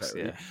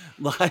secretary.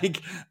 Course,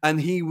 and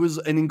he was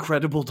an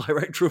incredible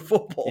director of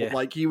football.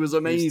 He was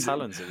amazing. He's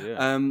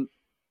talented,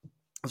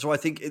 so I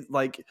think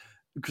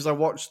because I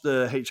watched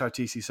the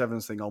HITC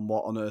Sevens thing on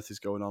what on earth is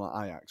going on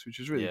at Ajax,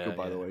 which is really good,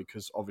 by the way,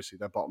 because obviously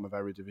they're bottom of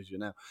every division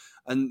now.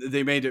 And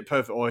they made it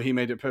perfect, or he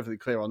made it perfectly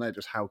clear on there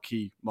just how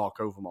key Mark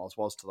Overmars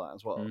was to that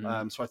as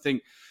well. So I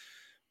think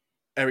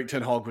Erik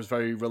ten Hag was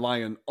very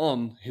reliant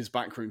on his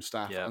backroom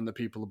staff and the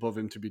people above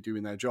him to be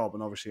doing their job.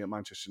 And obviously at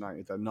Manchester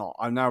United, they're not.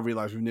 I now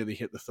realise we've nearly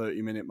hit the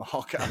 30-minute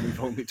mark and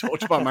we've only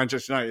talked about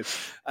Manchester United.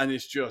 And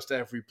it's just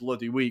every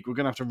bloody week. We're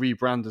going to have to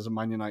rebrand as a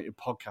Man United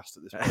podcast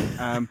at this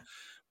point.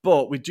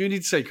 But we do need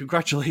to say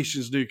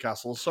congratulations,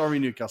 Newcastle. Sorry,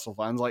 Newcastle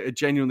fans. A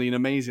genuinely an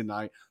amazing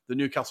night. The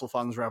Newcastle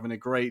fans were having a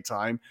great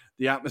time.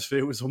 The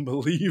atmosphere was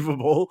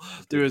unbelievable.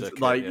 There was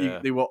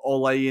they were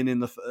all in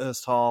the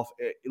first half.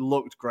 It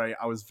looked great.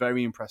 I was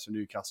very impressed with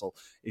Newcastle.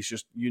 It's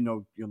just, you're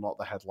not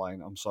the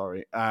headline. I'm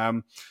sorry.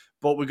 But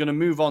we're going to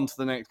move on to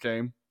the next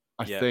game.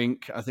 I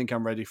think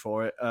I'm ready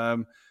for it.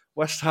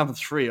 West Ham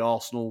 3,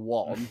 Arsenal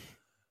 1.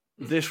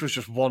 This was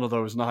just one of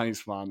those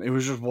nights, man. It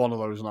was just one of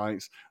those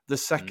nights. The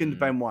second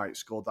Ben White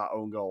scored that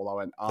own goal, I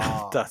went,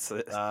 that's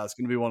it. It's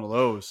going to be one of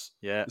those.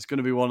 Yeah. It's going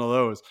to be one of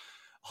those.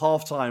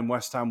 Half-time,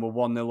 West Ham were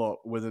 1-0 up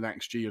with an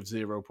XG of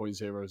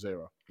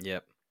 0.00.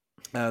 Yep.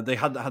 They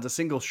had a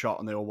single shot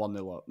and they were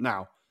 1-0 up.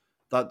 Now,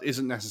 that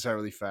isn't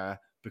necessarily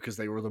fair because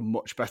they were the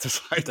much better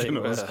side than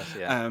us.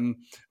 Yeah.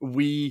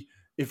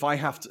 If I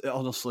have to,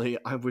 honestly,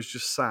 I was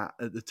just sat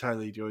at the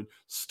telly going,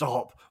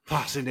 stop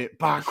passing it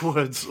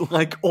backwards.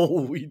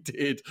 All we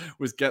did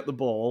was get the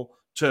ball,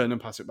 turn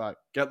and pass it back.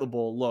 Get the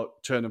ball,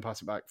 look, turn and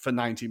pass it back for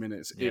 90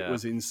 minutes. Yeah. It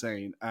was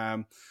insane.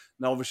 Now,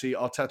 obviously,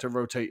 Arteta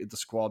rotated the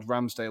squad.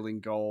 Ramsdale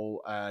in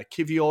goal.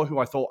 Kivior, who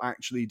I thought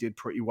actually did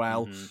pretty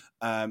well.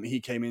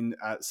 He came in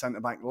at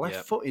centre-back,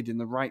 left-footed in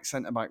the right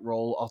centre-back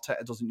role.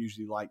 Arteta doesn't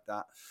usually like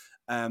that.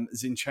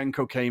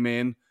 Zinchenko came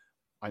in.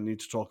 I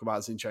need to talk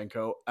about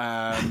Zinchenko.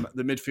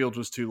 The midfield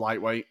was too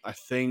lightweight, I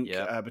think,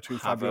 between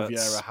Fabio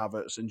Vieira,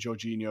 Havertz, and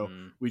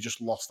Jorginho. We just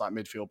lost that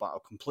midfield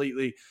battle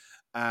completely.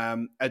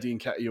 Eddie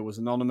Nketiah was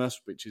anonymous,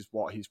 which is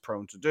what he's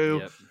prone to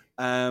do. Yep.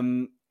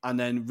 And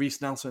then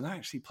Reece Nelson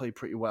actually played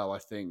pretty well, I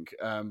think,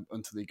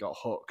 until he got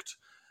hooked.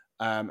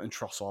 And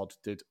Trossard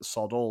did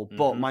sod all.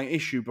 But my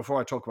issue, before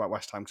I talk about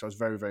West Ham, because I was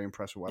very, very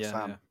impressed with West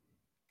Ham,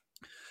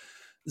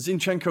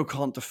 Zinchenko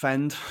can't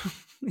defend.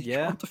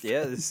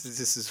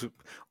 This has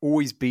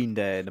always been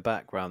there in the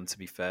background, to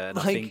be fair. And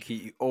I think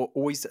he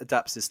always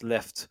adapts this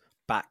left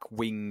back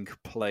wing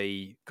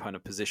play kind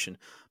of position,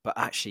 but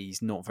actually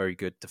he's not very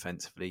good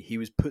defensively. He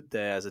was put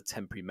there as a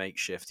temporary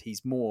makeshift.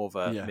 He's more of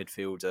a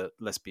midfielder,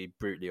 let's be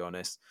brutally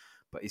honest,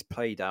 but he's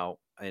played out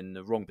in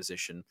the wrong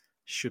position.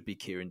 Should be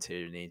Kieran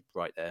Tierney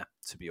right there,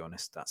 to be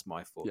honest. That's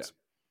my thoughts.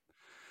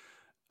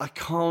 Yeah. I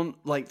can't,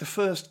 like, the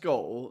first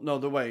goal,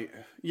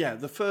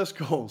 the first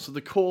goal, so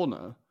the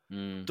corner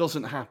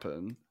doesn't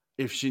happen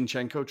if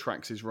Zinchenko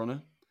tracks his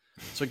runner.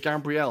 So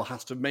Gabriel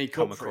has to make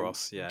come up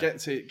across, for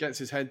it, gets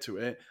his head to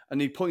it,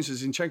 and he points to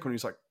Zinchenko and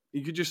he's like,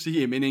 you could just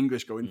see him in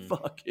English going,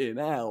 fucking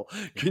hell,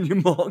 can you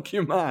mark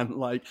your man?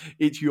 Like,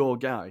 it's your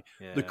guy.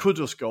 Yeah. The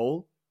Kudus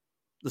goal,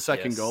 the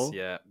second goal.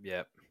 Yeah.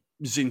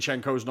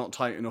 Zinchenko's not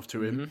tight enough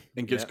to him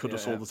and gives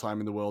Kudus all the time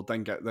in the world,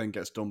 then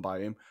gets done by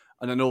him.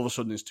 And then all of a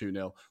sudden it's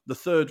 2-0. The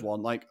third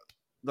one, like,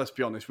 let's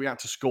be honest, we had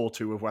to score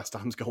 2 of West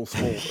Ham's goals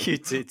for them. You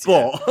did,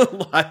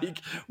 but like,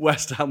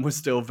 West Ham was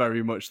still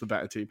very much the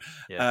better team.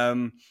 Yeah.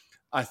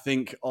 I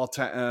think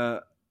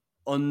Arteta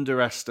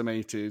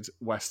underestimated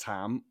West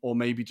Ham, or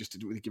maybe just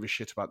didn't really give a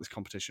shit about this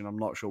competition. I'm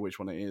not sure which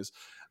one it is.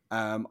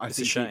 I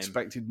think he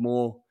expected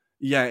more.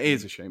 Yeah, it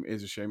is a shame. It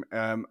is a shame.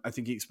 I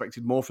think he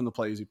expected more from the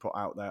players he put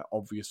out there,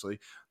 obviously.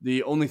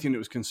 The only thing that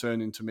was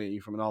concerning to me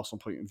from an Arsenal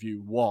point of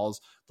view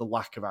was the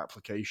lack of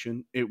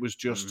application. It was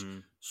just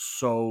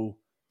so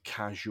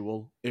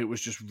casual. It was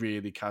just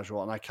really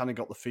casual. And I kind of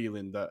got the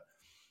feeling that,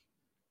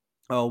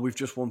 we've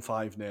just won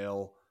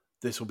 5-0.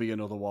 This will be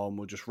another one.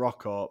 We'll just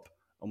rock up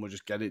and we'll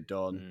just get it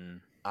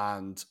done.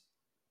 And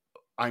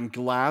I'm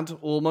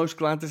almost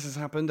glad this has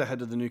happened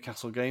ahead of the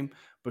Newcastle game,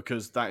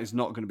 because that is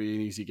not going to be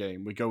an easy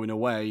game. We're going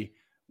away.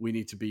 We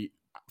need to be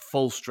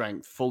full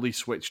strength, fully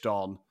switched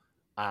on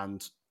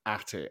and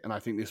at it. And I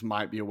think this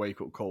might be a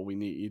wake-up call we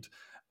need.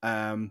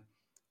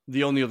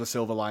 The only other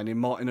silver lining,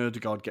 Martin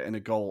Ødegaard getting a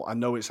goal. I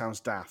know it sounds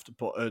daft,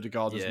 but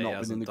Ødegaard has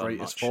not been in the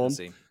greatest form.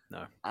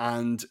 No.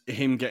 And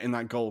him getting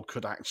that goal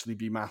could actually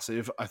be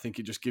massive. I think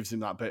it just gives him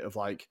that bit of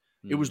like,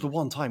 it was the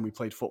one time we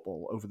played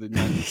football over the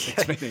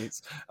 96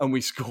 minutes and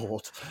we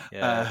scored.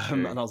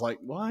 And I was like,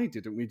 why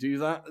didn't we do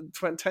that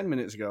 10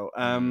 minutes ago?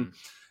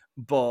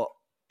 But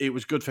it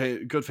was good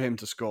for him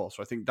to score.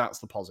 So I think that's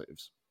the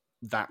positives.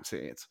 That's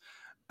it.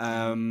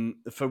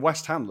 For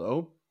West Ham,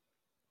 though,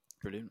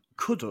 brilliant.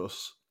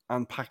 Kudus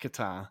and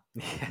Paquetá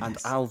and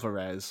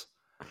Alvarez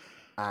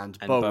and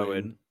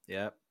Bowen.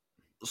 Yeah.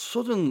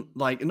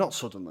 Not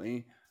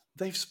suddenly.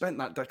 They've spent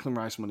that Declan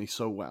Rice money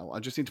so well. I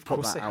just need to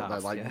put that out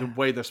there. Like, the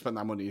way they've spent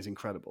that money is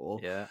incredible.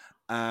 Yeah.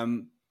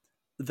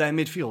 Their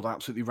midfield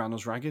absolutely ran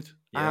us ragged.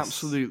 Yes.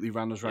 Absolutely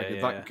ran us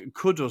ragged. That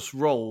Kudus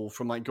role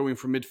from like going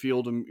from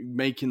midfield and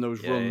making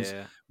those runs,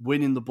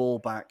 winning the ball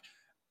back.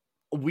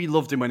 We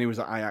loved him when he was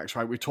at Ajax,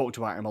 right? We talked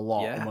about him a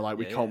lot, and we're like,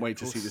 we can't wait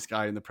to see this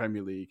guy in the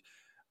Premier League.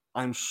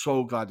 I'm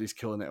so glad he's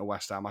killing it at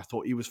West Ham. I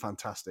thought he was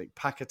fantastic.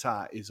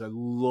 Paquetá is a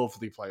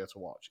lovely player to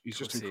watch. He's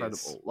just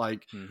incredible.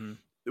 Like,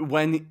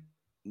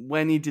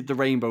 when he did the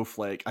rainbow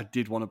flick, I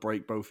did want to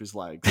break both his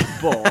legs.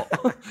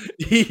 But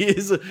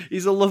he's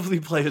a lovely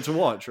player to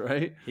watch,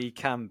 right? He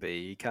can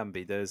be.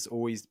 There's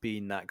always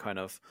been that kind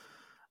of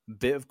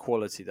bit of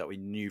quality that we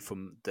knew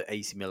from the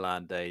AC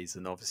Milan days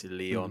and obviously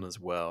Lyon as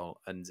well.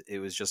 And it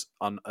was just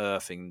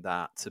unearthing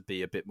that to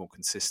be a bit more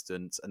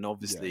consistent. And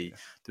obviously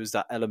there was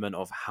that element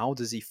of how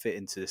does he fit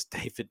into this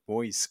David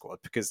Moyes squad?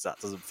 Because that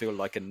doesn't feel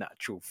like a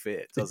natural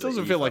fit. It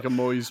doesn't feel like a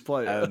Moyes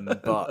player.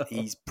 But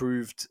he's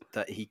proved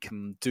that he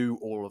can do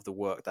all of the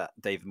work that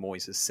David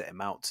Moyes has set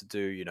him out to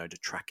do, to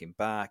track him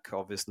back,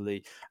 obviously.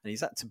 And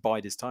he's had to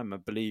bide his time. I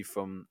believe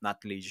from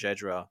Natalie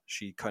Jedra,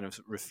 she kind of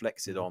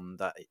reflected on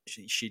that.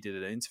 She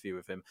did an interview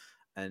with him,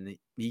 and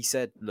he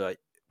said, like,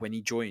 when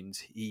he joined,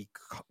 he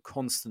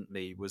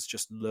constantly was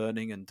just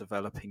learning and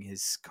developing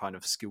his kind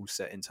of skill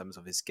set in terms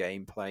of his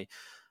gameplay.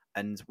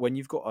 And when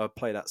you've got a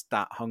player that's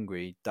that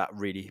hungry, that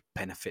really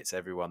benefits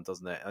everyone,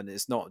 doesn't it? And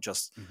it's not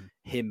just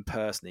him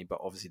personally,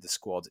 but obviously the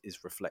squad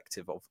is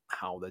reflective of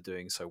how they're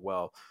doing so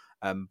well.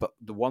 But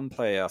the one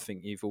player I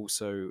think you've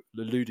also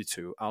alluded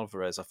to,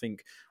 Alvarez, I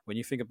think when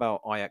you think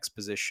about Ajax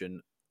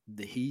position,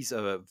 he's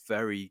a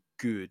very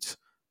good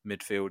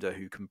midfielder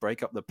who can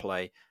break up the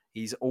play.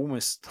 He's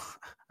almost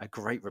a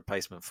great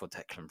replacement for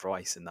Declan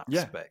Rice in that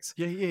respect.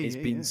 He's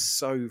been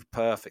so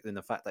perfect in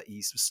the fact that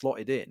he's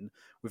slotted in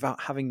without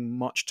having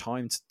much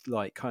time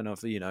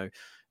to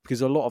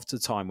because a lot of the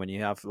time when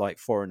you have like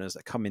foreigners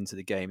that come into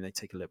the game, they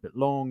take a little bit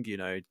long,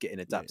 getting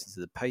adapted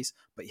to the pace,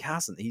 but he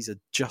hasn't. He's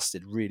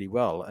adjusted really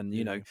well. And,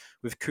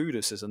 with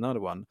Kudus as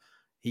another one,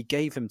 he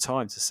gave him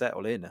time to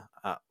settle in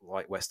at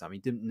like West Ham. He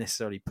didn't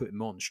necessarily put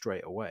him on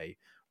straight away,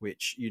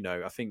 which,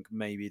 I think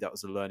maybe that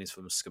was the learnings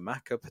from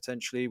Scamacca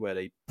potentially, where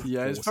they...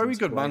 Yeah, it's very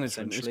good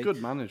management. It's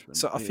good management.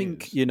 So I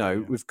think,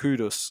 with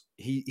Kudus,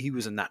 he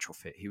was a natural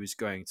fit. He was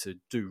going to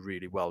do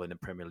really well in the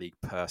Premier League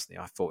personally.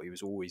 I thought he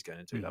was always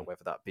going to do that,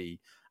 whether that be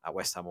at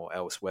West Ham or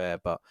elsewhere.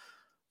 But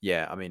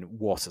yeah, I mean,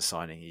 what a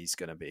signing he's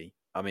going to be.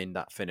 I mean,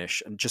 that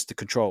finish and just the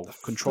control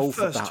for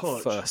that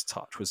first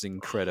touch was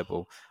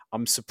incredible.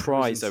 I'm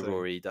surprised, though,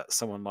 Rory, that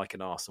someone like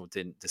an Arsenal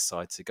didn't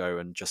decide to go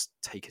and just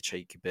take a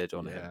cheeky bid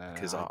on him,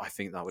 because I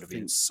think that would have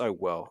been so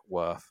well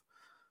worth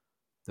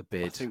the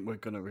bid. I think we're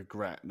going to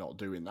regret not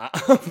doing that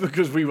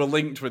because we were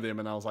linked with him,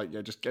 and I was like,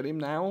 yeah, just get him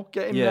now.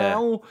 Get him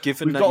now.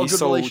 Given that you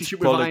sold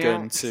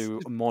Balogun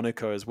to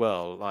Monaco as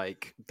well,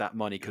 like that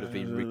money could have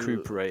been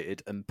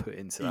recuperated and put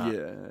into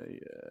that.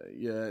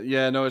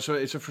 Yeah. No, it's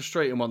a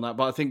frustrating one, that.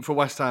 But I think for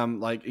West Ham,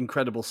 like,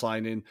 incredible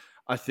signing.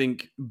 I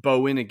think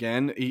Bowen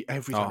again.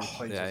 Every time he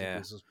plays,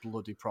 there's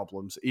bloody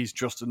problems. He's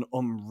just an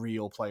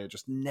unreal player.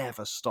 Just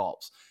never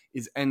stops.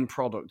 His end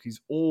product,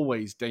 he's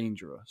always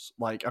dangerous.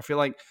 Like, I feel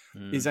like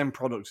his end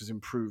product has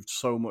improved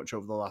so much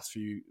over the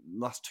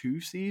last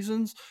 2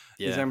 seasons.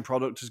 Yeah. His end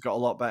product has got a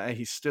lot better.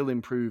 He's still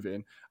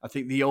improving. I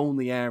think the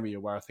only area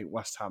where I think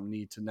West Ham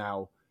need to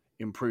now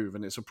improve,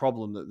 and it's a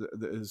problem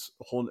that has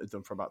haunted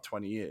them for about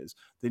 20 years.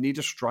 They need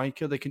a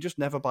striker. They can just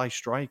never buy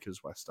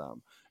strikers, West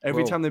Ham.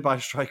 Every time they buy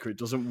a striker, it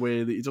doesn't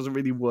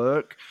really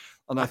work.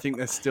 And I think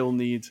they still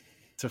need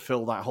to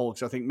fill that hole,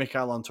 because I think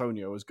Mikel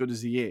Antonio, as good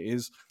as he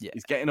is,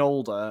 he's getting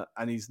older,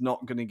 and he's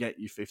not going to get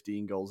you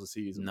 15 goals a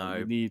season.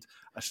 No.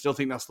 I still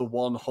think that's the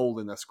one hole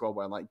in their squad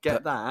where I'm like,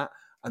 that,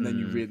 and then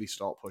you really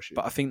start pushing.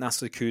 But I think that's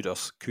the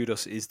kudos.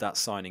 Kudos is that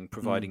signing,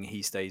 providing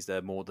he stays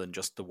there more than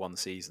just the one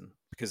season.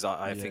 Because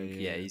I think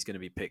he's going to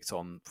be picked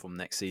on from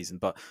next season.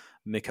 But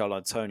Mikel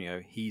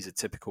Antonio, he's a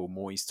typical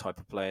Moyes type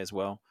of player as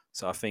well.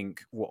 So I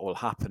think what will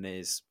happen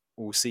is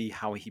we'll see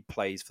how he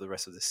plays for the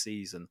rest of the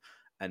season,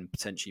 and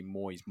potentially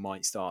Moyes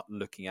might start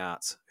looking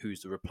at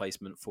who's the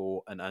replacement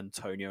for an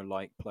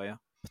Antonio-like player.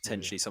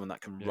 Potentially someone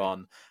that can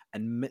run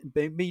and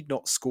maybe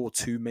not score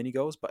too many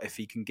goals, but if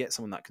he can get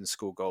someone that can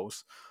score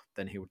goals,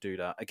 then he'll do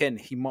that. Again,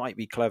 he might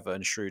be clever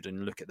and shrewd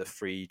and look at the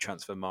free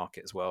transfer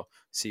market as well,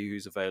 see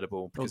who's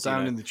available. Because,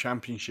 down in the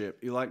Championship.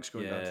 He likes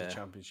going down to the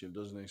Championship,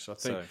 doesn't he? So I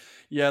think,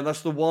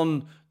 that's the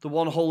one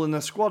hole in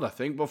their squad, I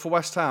think. But for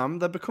West Ham,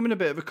 they're becoming a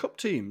bit of a cup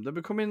team. They're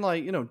becoming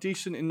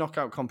decent in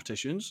knockout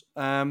competitions.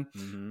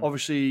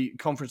 Obviously,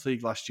 Conference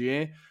League last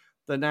year.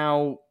 They're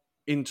now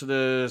into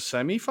the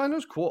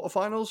semi-finals,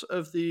 quarterfinals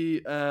of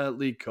the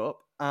League Cup,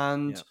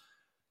 and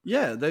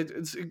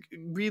it's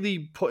really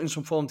putting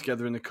some form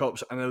together in the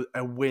cups, and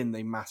a win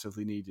they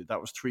massively needed. That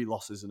was 3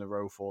 losses in a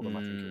row for them,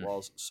 I think it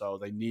was. So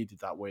they needed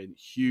that win.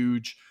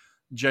 Huge,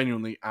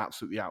 genuinely,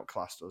 absolutely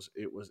outclassed us.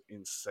 It was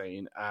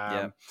insane.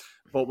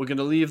 But we're going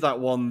to leave that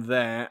one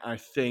there, I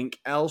think.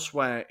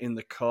 Elsewhere in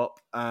the cup,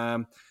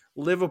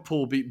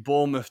 Liverpool beat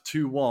Bournemouth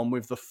 2-1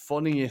 with the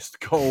funniest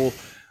goal.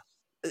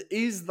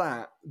 Is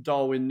that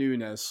Darwin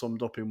Núñez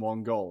summed up in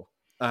one goal?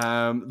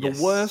 The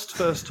worst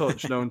first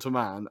touch known to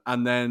man,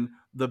 and then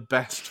the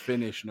best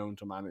finish known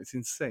to man. It's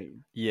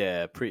insane.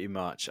 Yeah, pretty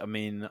much. I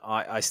mean,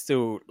 I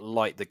still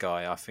like the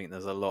guy. I think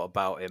there's a lot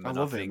about him, and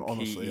I think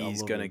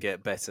he's going to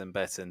get better and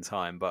better in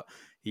time. But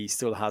he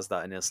still has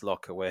that in his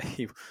locker where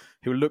he'll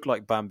look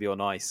like Bambi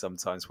on ice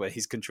sometimes, where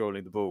he's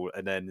controlling the ball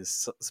and then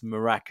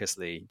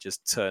miraculously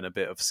just turn a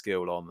bit of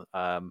skill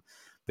on.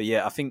 But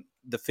yeah, I think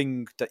the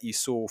thing that you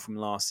saw from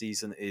last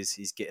season is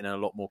he's getting a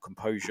lot more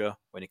composure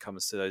when it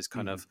comes to those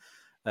kind of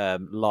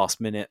last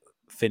minute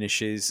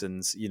finishes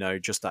and,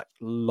 just that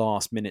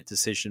last minute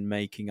decision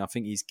making. I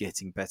think he's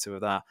getting better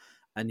with that.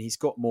 And he's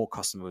got more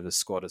custom with the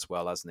squad as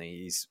well, hasn't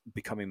he? He's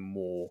becoming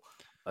more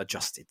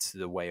adjusted to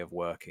the way of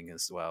working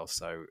as well.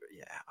 So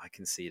yeah, I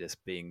can see this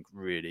being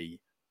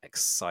really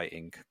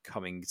exciting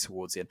coming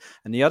towards the end.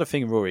 And the other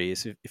thing, Rory,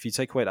 is if you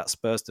take away that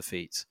Spurs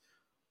defeat,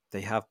 they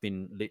have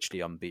been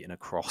literally unbeaten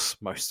across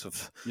most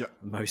of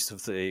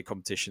the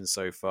competition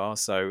so far.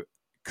 So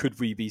could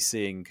we be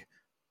seeing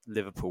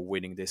Liverpool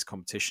winning this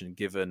competition,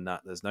 given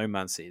that there's no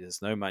Man City,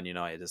 there's no Man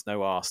United, there's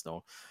no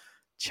Arsenal?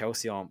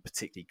 Chelsea aren't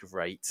particularly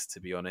great, to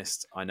be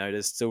honest. I know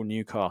there's still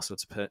Newcastle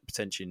to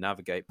potentially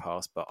navigate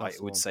past, but I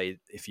would say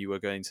if you were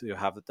going to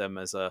have them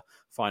as a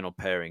final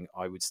pairing,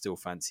 I would still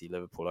fancy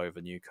Liverpool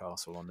over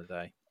Newcastle on the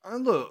day.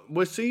 And look,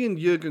 we're seeing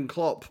Jurgen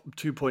Klopp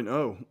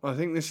 2.0. I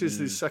think this is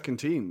the second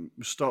team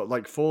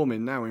start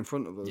forming now in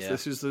front of us. Yeah.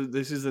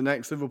 This is the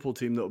next Liverpool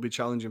team that will be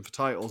challenging for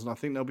titles, and I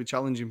think they'll be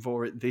challenging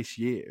for it this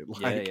year.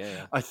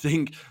 I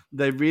think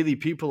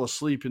people are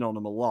sleeping on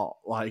them a lot.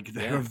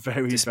 They're a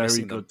very,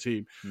 very good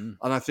team, and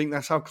I think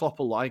that's how Klopp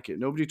will like it.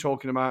 Nobody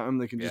talking about them.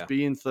 They can just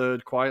be in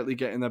third, quietly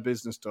getting their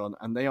business done,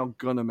 and they are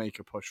gonna make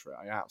a push for it.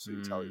 I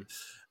absolutely tell you.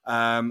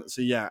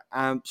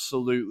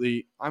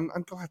 Absolutely. I'm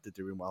glad they're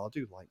doing well. I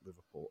do like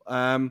Liverpool.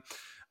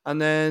 And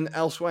then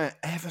elsewhere,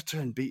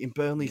 Everton beating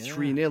Burnley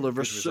 3-0. A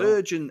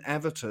resurgent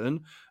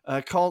Everton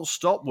can't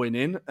stop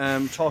winning.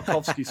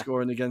 Tarkowski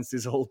scoring against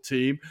his old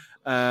team.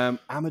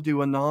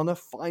 Amadou Onana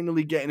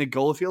finally getting a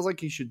goal. It feels like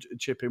he should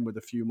chip in with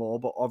a few more,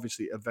 but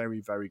obviously a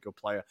very, very good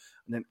player.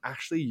 And then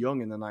Ashley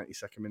Young in the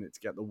 92nd minute to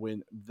get the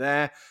win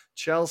there.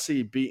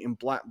 Chelsea beating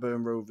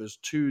Blackburn Rovers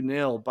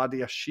 2-0.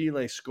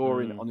 Badiashile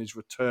scoring on his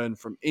return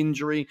from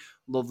injury.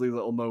 Lovely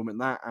little moment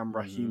that. And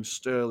Raheem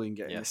Sterling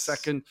getting a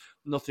second.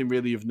 nothing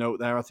really of note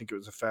there. I think it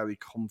was a fairly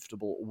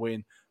comfortable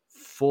win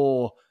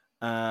for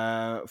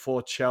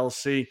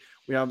Chelsea.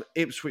 We have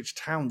Ipswich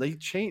Town. They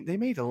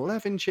made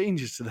 11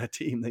 changes to their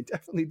team. They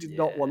definitely did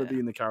not want to be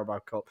in the Carabao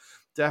Cup.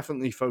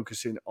 Definitely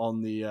focusing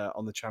on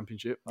the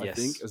Championship. I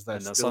think, as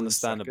and that's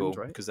understandable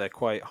because they're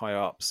quite high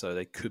up, so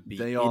they could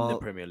be in the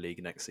Premier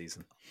League next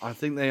season. I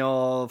think they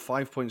are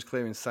 5 points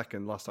clear in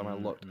second. Last time I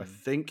looked, I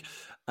think.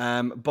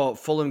 But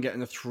Fulham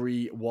getting a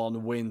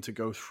 3-1 win to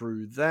go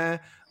through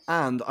there.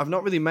 And I've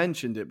not really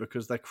mentioned it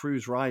because they're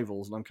Cruise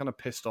rivals, and I'm kind of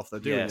pissed off they're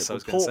doing it. So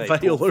Port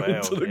Vale are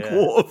into the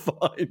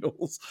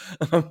quarterfinals,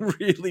 and I'm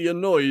really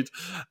annoyed.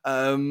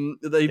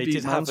 They beat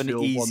did have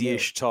Mansfield an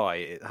easy-ish tie,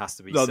 it has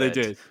to be said. No, they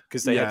did.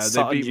 Because they had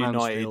Sutton United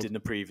Mansfield in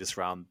the previous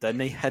round. Then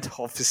they had,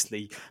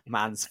 obviously,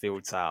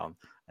 Mansfield Town,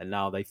 and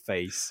now they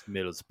face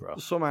Middlesbrough.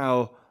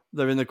 Somehow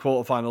they're in the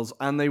quarterfinals,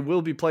 and they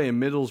will be playing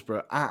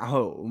Middlesbrough at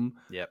home.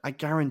 Yep. I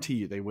guarantee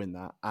you they win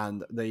that,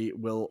 and they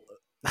will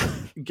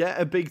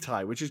get a big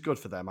tie, which is good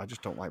for them. I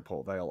just don't like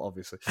Port Vale,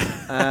 obviously.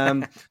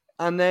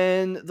 And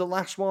then the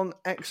last one,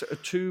 Exeter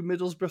 2,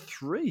 Middlesbrough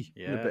 3.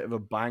 Yeah. A bit of a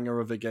banger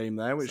of a game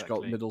there, which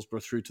got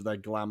Middlesbrough through to their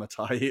glamour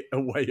tie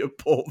away at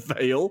Port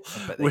Vale,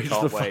 which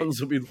the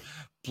fans will be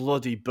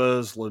bloody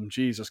Burslem.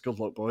 Jesus, good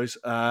luck, boys.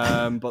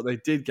 But they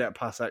did get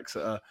past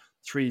Exeter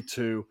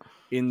 3-2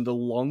 in the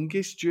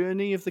longest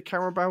journey of the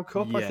Carabao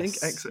Cup, I think,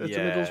 Exeter to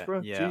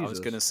Middlesbrough. Yeah, Jesus. I was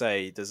going to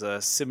say, there's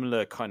a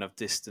similar kind of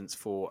distance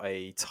for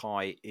a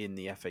tie in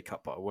the FA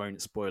Cup, but I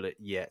won't spoil it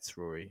yet,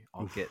 Rory.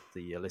 I'll get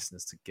the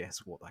listeners to guess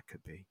what that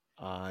could be.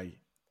 I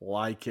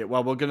like it.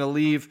 Well, we're going to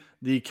leave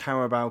the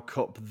Carabao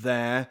Cup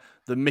there.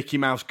 The Mickey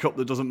Mouse Cup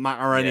that doesn't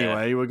matter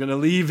anyway. We're going to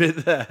leave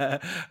it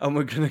there, and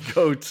we're going to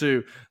go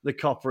to the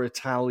Coppa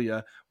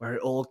Italia, where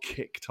it all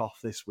kicked off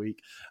this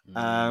week.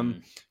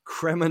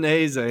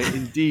 Cremonese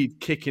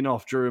indeed kicking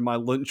off during my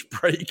lunch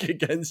break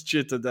against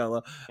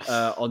Cittadella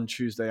on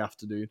Tuesday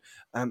afternoon.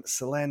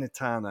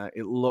 Salernitana,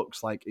 it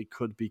looks like it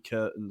could be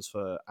curtains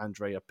for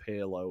Andrea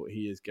Pirlo.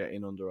 He is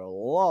getting under a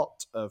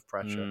lot of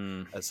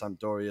pressure at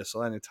Sampdoria.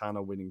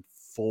 Salernitana winning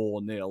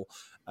 4-0.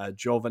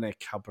 Giovane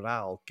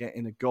Cabral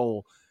getting a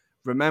goal.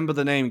 Remember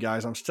the name,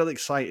 guys. I'm still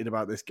excited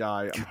about this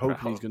guy. I'm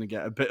hoping he's going to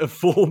get a bit of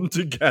form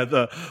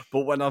together.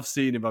 But when I've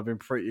seen him, I've been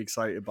pretty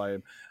excited by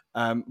him.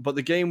 But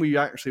the game we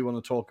actually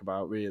want to talk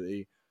about,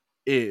 really,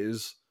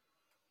 is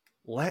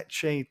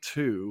Lecce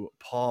 2,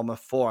 Parma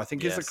 4. I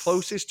think it's the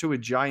closest to a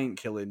giant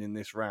killing in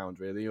this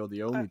round, really, or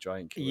the only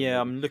giant killing. Yeah,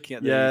 I'm looking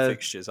at the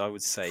fixtures, I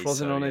would say.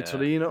 Frosinone,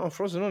 Torino. Oh,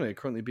 Frosinone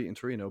currently beating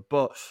Torino.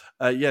 But,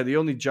 the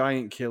only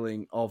giant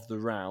killing of the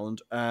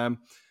round.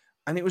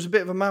 And it was a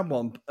bit of a mad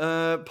one.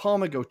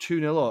 Parma go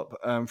 2-0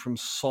 up from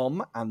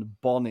Som and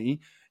Boni.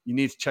 You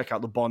need to check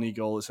out the Boni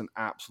goal. It's an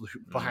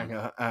absolute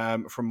banger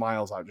from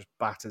miles out, just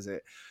batters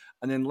it.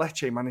 And then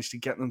Lecce managed to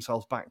get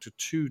themselves back to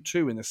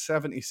 2-2 in the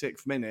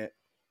 76th minute.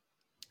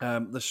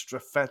 The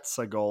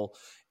Strefezza goal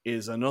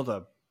is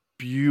another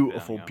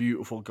beautiful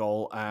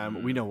goal.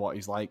 We know what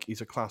he's like.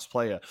 He's a class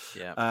player.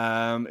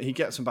 Yeah. He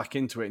gets them back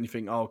into it, and you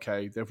think,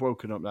 okay, they've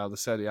woken up now. The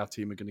Serie A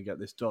team are going to get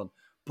this done.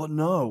 But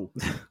no,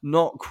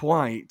 not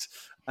quite.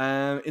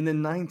 In the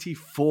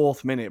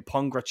 94th minute,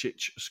 Pongracic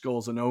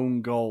scores an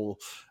own goal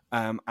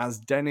as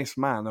Dennis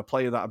Mann, a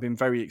player that I've been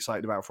very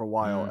excited about for a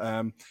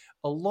while.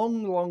 A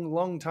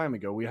long time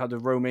ago, we had a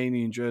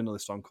Romanian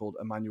journalist on called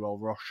Emmanuel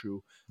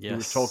Roșu, who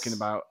was talking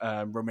about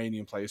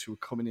Romanian players who were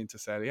coming into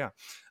Serie A.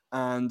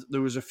 And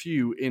there was a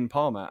few in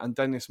Parma, and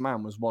Dennis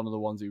Mann was one of the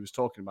ones he was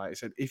talking about. He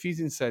said, if he's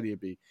in Serie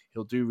B,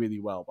 he'll do really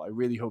well, but I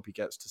really hope he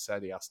gets to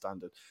Serie A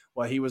standard.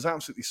 Well, he was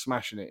absolutely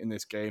smashing it in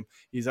this game.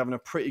 He's having a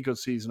pretty good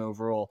season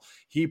overall.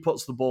 He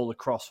puts the ball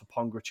across for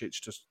Pongracic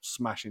to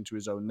smash into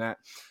his own net.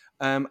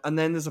 And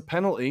then there's a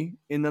penalty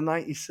in the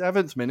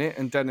 97th minute,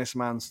 and Dennis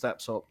Mann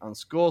steps up and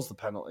scores the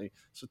penalty.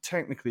 So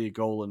technically a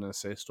goal and an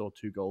assist, or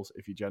 2 goals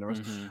if you're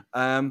generous.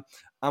 And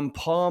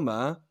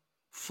Parma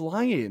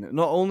flying.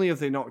 Not only have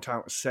they knocked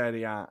out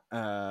Serie A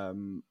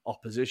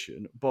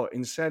opposition, but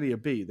in Serie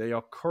B, they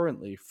are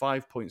currently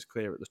 5 points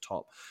clear at the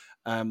top.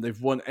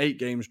 They've won 8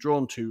 games,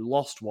 drawn 2,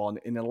 lost 1.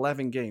 In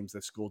 11 games,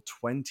 they've scored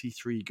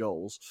 23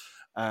 goals.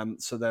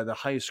 So they're the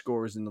highest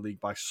scorers in the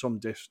league by some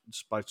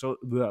distance.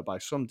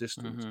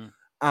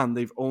 And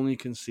they've only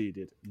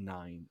conceded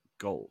 9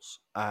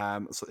 goals.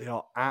 So they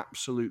are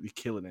absolutely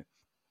killing it.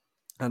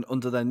 And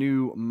under their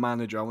new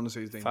manager, I want to say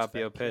his name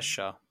Fabio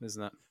Pescia,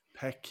 isn't it?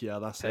 Pecchia,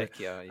 that's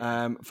Pecchia, it.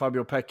 Yeah.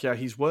 Fabio Pecchia.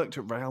 He's worked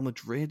at Real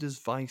Madrid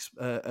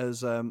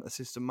as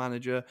assistant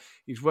manager.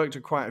 He's worked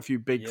at quite a few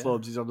big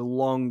clubs. He's had a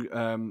long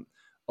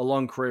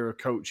career of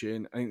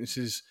coaching. I think this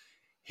is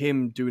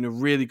him doing a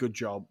really good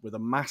job with a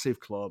massive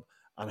club,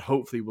 and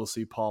hopefully we'll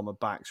see Parma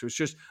back. So it's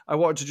just, I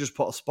wanted to just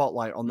put a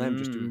spotlight on them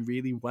just doing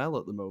really well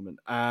at the moment.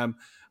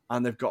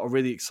 And they've got a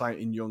really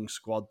exciting young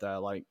squad there.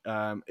 Like,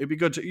 it'd be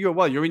good to,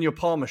 you're in your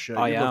Parma shirt.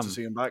 You'd love to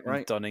see them back, right?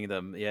 I'm donning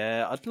them.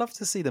 Yeah, I'd love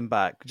to see them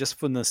back just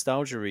for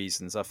nostalgia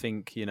reasons. I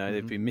think,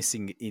 they've been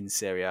missing in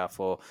Serie A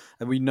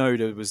and we know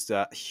there was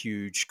that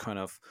huge kind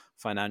of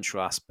financial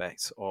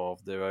aspect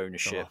of their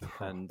ownership,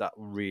 and that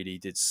really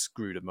did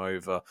screw them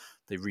over.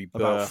 They rebirthed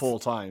about 4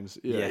 times.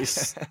 Yeah.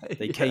 Yes,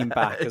 they came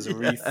back as a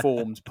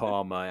reformed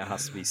Parma. It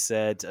has to be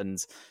said, and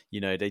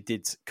they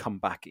did come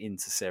back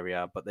into Serie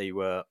A, but they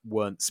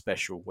weren't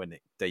special when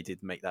they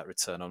did make that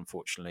return.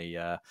 Unfortunately,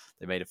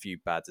 they made a few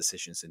bad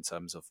decisions in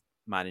terms of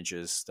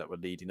managers that were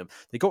leading them.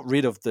 They got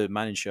rid of the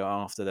manager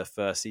after their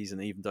first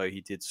season, even though he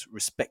did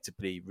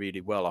respectably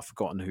really well. I've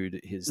forgotten who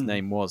his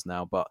name was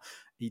now, but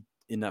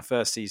in that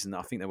first season,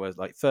 I think they were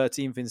like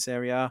 13th in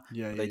Serie A.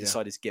 They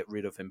decided to get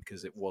rid of him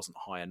because it wasn't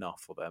high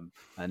enough for them.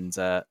 And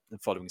the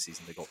following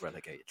season, they got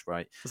relegated,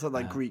 right? Is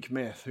that Greek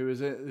myth? Who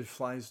is it who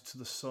flies to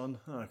the sun?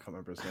 Oh, I can't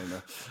remember his name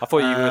now. I thought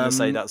you were going to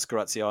say that's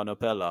Graziano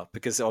Pella,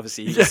 because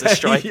obviously he's a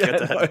striker.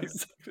 No,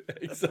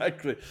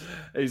 exactly.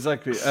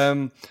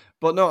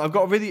 But no, I've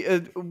got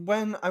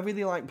I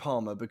really like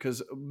Parma,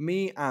 because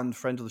me and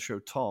friend of the show,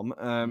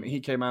 Tom,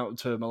 he came out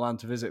to Milan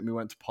to visit, and we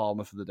went to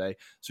Parma for the day.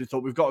 So we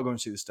thought, we've got to go and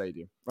see the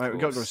stadium, right?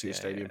 We've got to go see the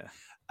stadium.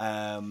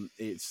 Yeah.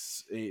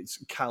 It's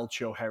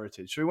Calcio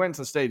heritage. So we went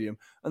to the stadium,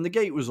 and the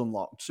gate was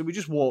unlocked. So we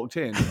just walked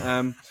in,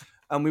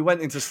 and we went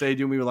into the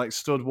stadium. We were like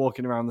stood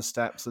walking around the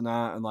steps and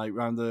that, and like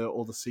around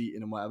all the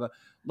seating and whatever.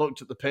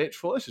 Looked at the pitch,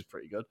 thought, this is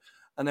pretty good.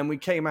 And then we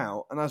came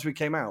out, and as we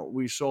came out,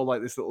 we saw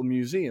like this little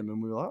museum,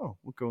 and we were like, oh,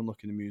 we'll go and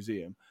look in the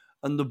museum.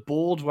 And the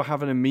board were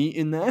having a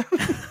meeting there,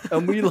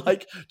 and we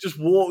like just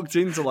walked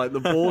into like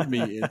the board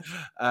meeting,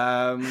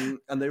 and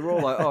they were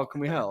all like, oh, can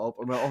we help?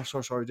 I'm like,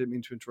 oh, sorry, didn't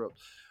mean to interrupt.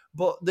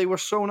 But they were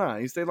so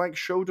nice. They like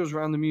showed us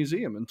around the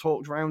museum and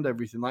talked around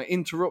everything, like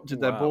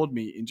interrupted their board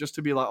meeting just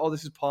to be like, oh,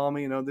 this is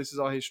Parma, this is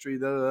our history,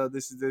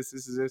 this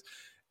is this.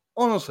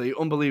 Honestly,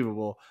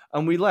 unbelievable.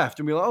 And we left,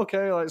 and we were like,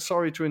 okay, like,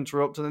 sorry to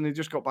interrupt. And then they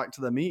just got back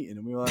to their meeting,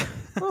 and we were like,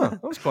 oh,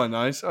 that was quite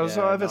nice.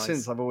 Ever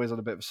since, I've always had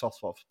a bit of a soft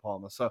spot for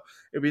Parma. So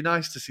it'd be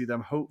nice to see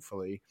them,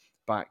 hopefully,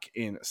 back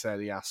in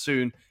Serie A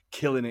soon,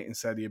 killing it in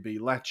Serie B.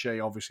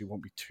 Lecce obviously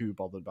won't be too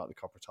bothered about the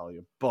Coppa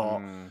Italia,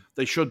 but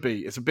they should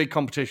be. It's a big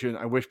competition.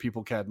 I wish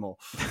people cared more.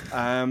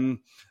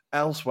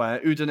 Elsewhere,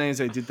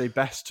 Udinese did their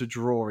best to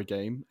draw a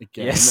game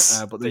again,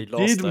 but they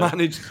did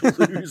manage to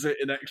lose it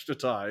in extra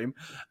time,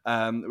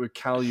 with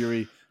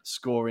Cagliari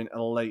scoring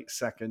a late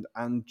second.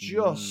 And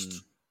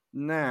just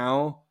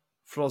now,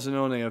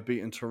 Frosinone have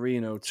beaten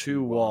Torino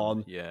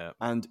 2-1. Yeah.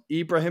 And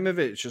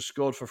Ibrahimovic has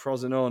scored for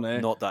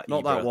Frosinone. Not that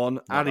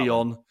one.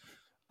 Adion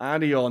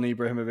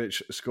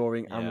Ibrahimovic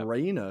scoring, and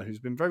Reina, who's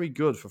been very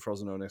good for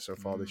Frosinone so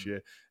far this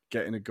year,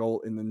 getting a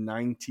goal in the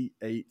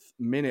 98th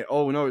minute.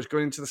 Oh, no, it's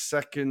going into the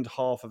second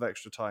half of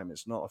extra time.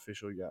 It's not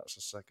official yet. It's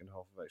the second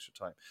half of extra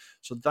time.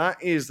 So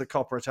that is the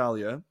Coppa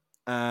Italia.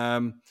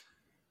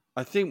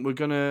 I think we're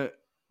going to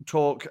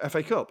talk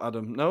FA Cup,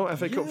 Adam. No?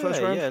 FA Cup first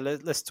round? Yeah,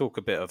 let's talk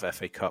a bit of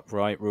FA Cup,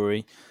 right,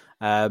 Rory?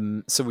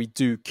 So we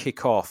do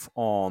kick off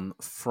on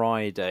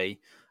Friday,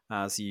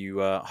 as you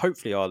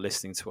hopefully are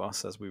listening to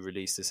us as we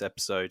release this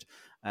episode.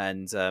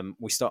 And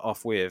we start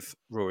off with,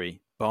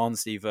 Rory,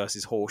 Barnsley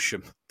versus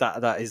Horsham.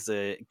 That is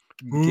the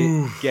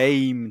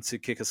game to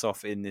kick us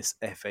off in this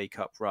FA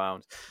Cup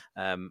round.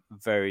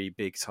 Very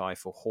big tie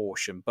for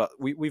Horsham. But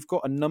we've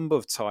got a number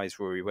of ties,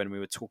 Rory, when we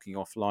were talking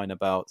offline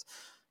about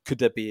could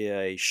there be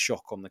a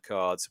shock on the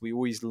cards. We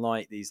always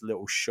like these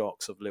little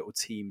shocks of little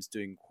teams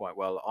doing quite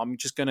well. I'm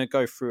just going to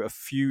go through a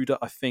few that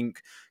I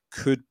think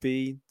could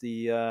be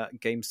the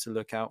games to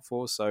look out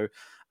for. So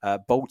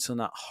Bolton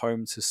at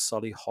home to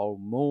Solihull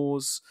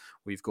Moors.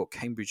 We've got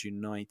Cambridge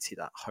United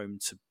at home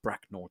to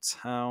Bracknell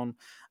Town.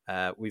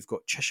 We've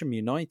got Chesham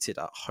United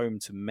at home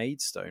to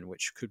Maidstone,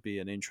 which could be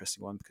an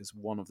interesting one because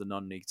one of the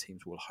non-league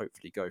teams will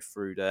hopefully go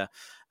through there.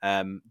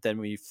 Then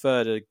we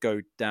further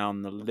go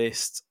down the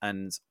list,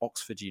 and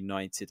Oxford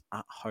United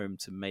at home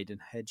to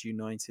Maidenhead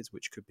United,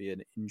 which could be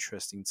an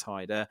interesting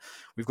tie there.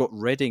 We've got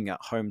Reading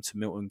at home to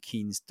Milton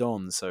Keynes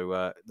Dons,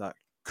 so that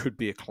could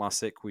be a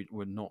classic.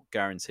 We're not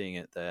guaranteeing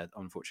it there,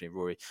 unfortunately,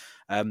 Rory.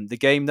 The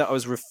game that I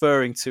was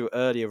referring to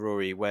earlier,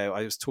 Rory, where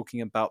I was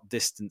talking about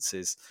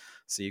distances.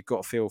 So you've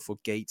got to feel for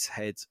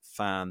Gateshead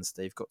fans.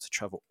 They've got to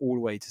travel all the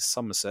way to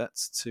Somerset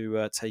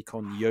to take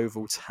on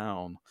Yeovil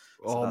Town.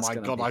 So my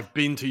God, I've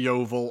been to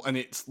Yeovil, and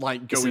it's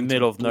like going in the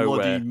middle of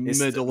nowhere.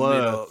 Middle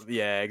Earth.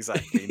 Yeah,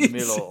 exactly.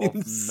 Middle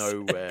of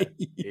nowhere.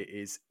 It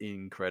is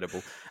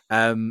incredible.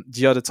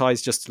 The other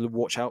ties just to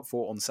watch out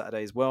for on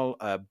Saturday as well.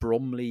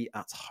 Bromley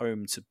at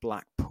home to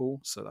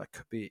Blackpool. So that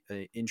could be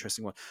an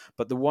interesting one.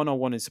 But the one I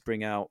wanted to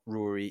bring out,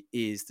 Rory,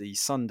 is the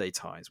Sunday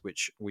ties,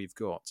 which we've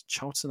got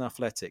Charlton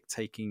Athletic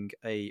taking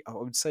I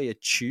would say a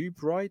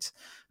tube ride,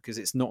 because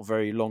it's not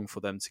very long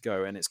for them to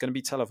go, and it's going to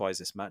be televised,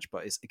 this match,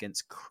 but it's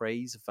against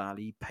Craze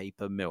Valley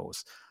Paper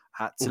Mills.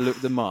 Had to look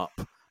them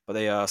up, but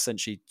they are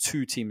essentially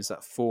two teams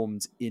that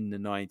formed in the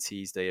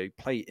 90s. They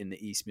play in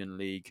the Eastman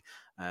League,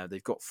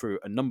 They've got through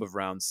a number of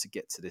rounds to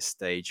get to this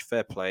stage.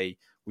 Fair play.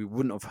 We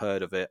wouldn't have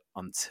heard of it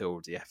until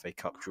the FA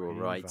Cup draw,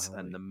 right?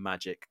 And the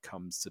magic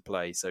comes to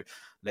play. So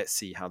let's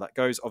see how that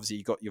goes. Obviously,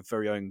 you got your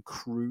very own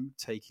Crew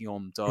taking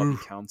on Derby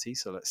County.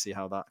 So let's see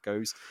how that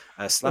goes.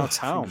 Slough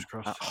Town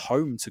at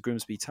home to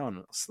Grimsby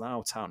Town.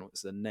 Slough Town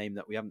is a name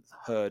that we haven't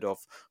heard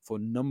of for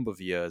a number of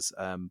years.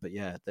 But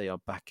yeah, they are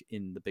back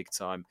in the big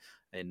time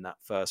in that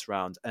first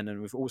round. And then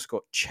we've also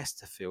got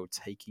Chesterfield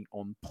taking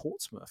on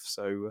Portsmouth.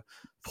 So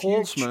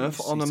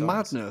Portsmouth on a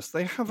madness.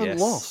 They haven't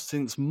lost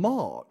since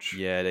March.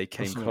 Yeah, they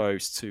came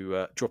close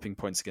to dropping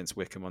points against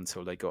Wickham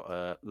until they got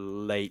a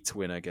late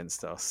win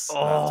against us at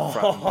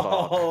Fratton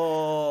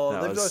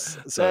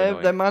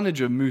Park. Their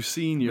manager,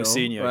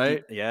 Musinho,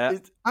 right? Yeah.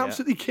 It's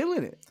absolutely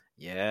killing it.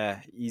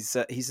 Yeah, he's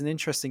an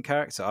interesting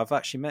character. I've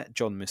actually met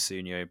John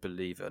Musinho,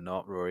 believe it or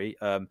not, Rory.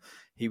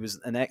 He was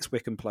an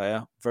ex-Wickham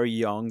player, very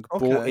young,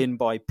 brought in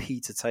by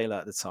Peter Taylor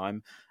at the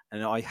time.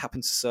 And I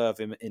happened to serve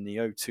him in the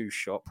O2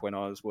 shop when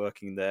I was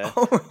working there.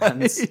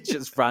 And it's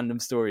just random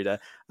story there.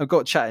 I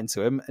got chatting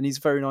to him, and he's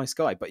a very nice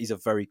guy, but he's a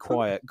very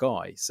quiet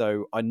guy.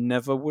 So I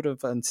never would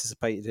have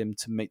anticipated him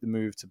to make the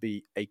move to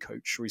be a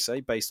coach, shall we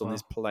say, based on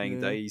his playing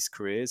days,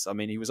 careers. I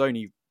mean, he was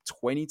only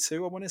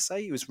 22, I want to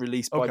say. He was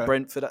released by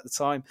Brentford at the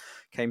time,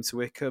 came to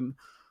Wickham,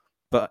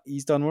 but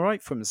he's done all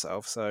right for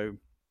himself. So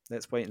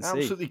let's wait and see.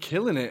 Absolutely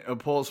killing it at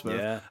Portsmouth.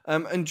 Yeah.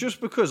 And just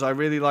because I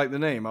really like the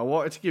name, I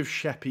wanted to give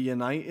Sheppey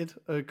United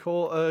a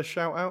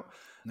shout out.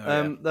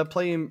 They're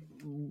playing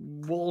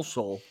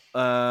Walsall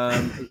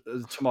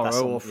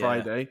tomorrow or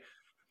Friday.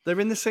 They're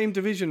in the same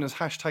division as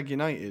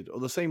 #United, or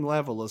the same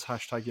level as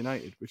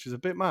 #United, which is a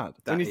bit mad.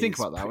 When you think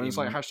about that, when it's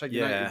like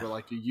 #United were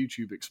like a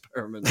YouTube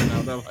experiment, and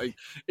now they're like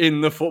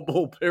in the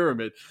football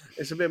pyramid.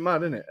 It's a bit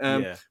mad, isn't it?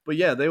 But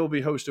yeah, they will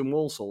be hosting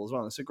Walsall as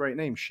well. It's a great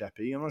name,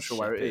 Sheppey. I'm not sure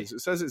where it is. It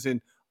says it's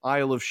in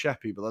Isle of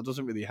Sheppey, but that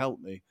doesn't really help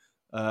me.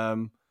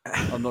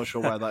 I'm not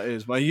sure where that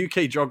is. My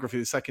UK geography,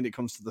 the second it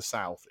comes to the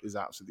south, is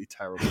absolutely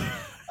terrible.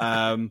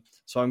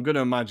 So I'm going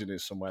to imagine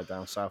it's somewhere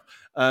down south.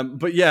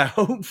 But yeah,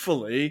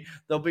 hopefully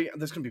there's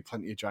going to be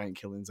plenty of giant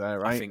killings there,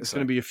 right? There's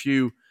going to be a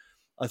few.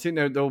 I think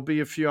there'll be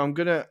a few. I'm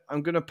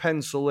gonna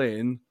pencil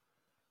in.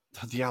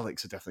 The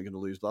Alex are definitely going to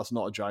lose, but that's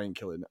not a giant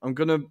killing. I'm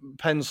going to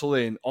pencil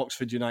in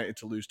Oxford United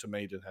to lose to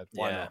Maidenhead.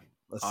 Why not?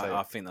 Let's say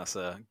I think that's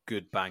a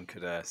good banker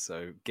there.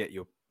 So get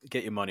your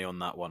money on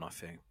that one, I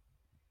think.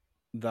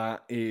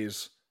 That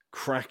is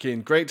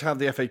cracking. Great to have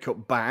the FA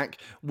Cup back.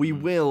 We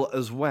will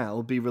as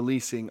well be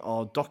releasing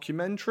our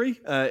documentary,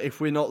 if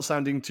we're not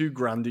sounding too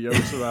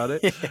grandiose about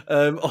it.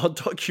 Our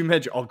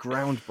documentary, our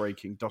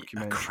groundbreaking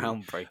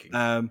documentary.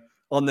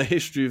 On the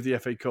history of the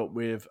FA Cup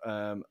with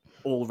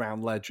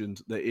all-round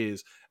legend that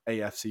is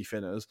AFC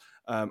Finners.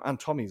 And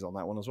Tommy's on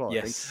that one as well,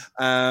 I think.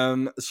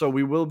 So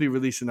we will be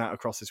releasing that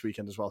across this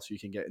weekend as well, so you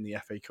can get in the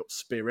FA Cup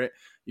spirit.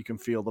 You can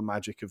feel the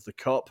magic of the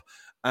Cup.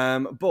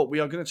 But we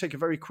are going to take a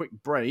very quick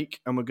break,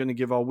 and we're going to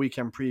give our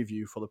weekend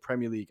preview for the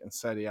Premier League and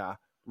Serie A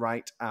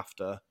right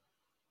after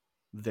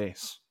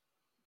this.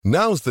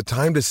 Now's the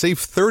time to save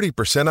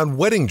 30% on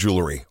wedding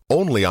jewelry,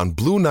 only on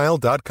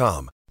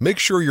BlueNile.com. Make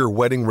sure your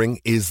wedding ring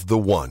is the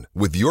one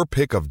with your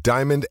pick of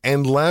diamond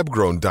and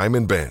lab-grown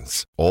diamond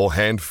bands, all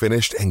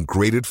hand-finished and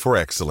graded for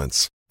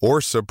excellence. Or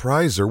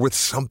surprise her with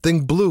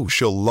something blue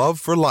she'll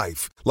love for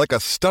life, like a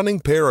stunning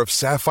pair of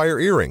sapphire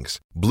earrings.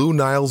 Blue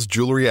Nile's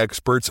jewelry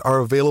experts are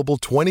available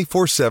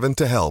 24/7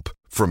 to help,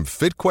 from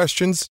fit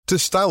questions to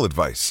style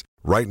advice.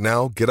 Right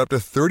now, get up to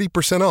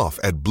 30% off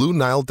at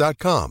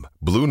BlueNile.com.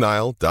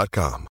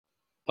 BlueNile.com.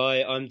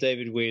 Hi, I'm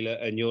David Wheeler,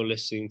 and you're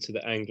listening to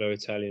the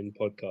Anglo-Italian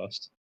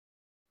podcast.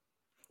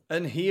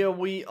 And here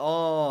we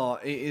are.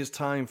 It is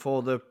time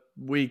for the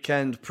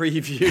weekend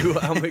preview,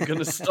 and we're going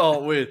to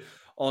start with,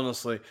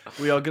 honestly,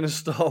 we are going to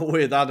start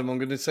with, Adam, I'm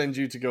going to send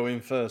you to go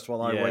in first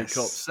while I wake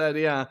up.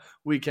 Serie A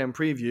weekend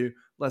preview.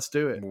 Let's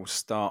do it. We'll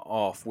start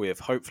off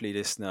with, hopefully,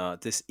 listener,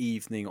 this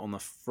evening on the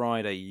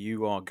Friday,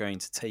 you are going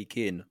to take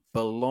in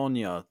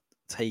Bologna,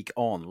 take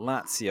on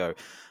Lazio.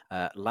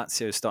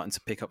 Lazio is starting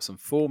to pick up some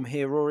form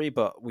here, Rory,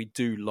 but we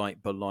do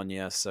like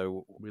Bologna,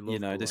 so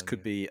Bologna. This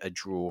could be a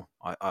draw.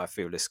 I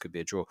feel this could be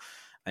a draw.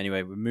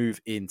 Anyway, we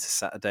move into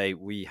Saturday.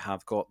 We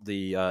have got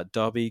the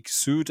Derby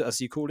Sud, as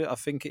you call it, I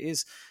think it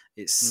is.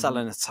 It's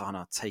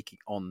Salernitana taking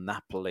on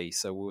Napoli.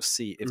 So we'll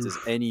see if there's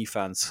any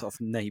fans of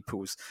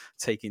Naples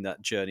taking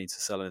that journey to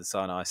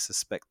Salernitana. I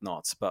suspect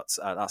not, but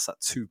that's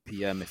at 2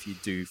 p.m. if you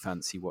do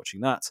fancy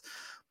watching that.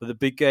 But the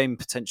big game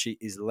potentially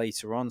is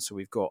later on. So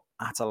we've got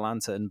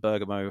Atalanta and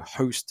Bergamo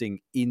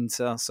hosting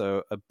Inter.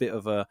 So a bit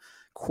of a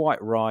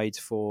quiet ride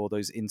for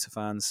those Inter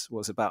fans.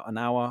 Was about an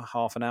hour,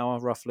 half an hour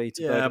roughly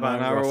to Bergamo, about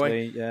an hour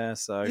away. Yeah,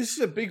 so this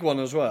is a big one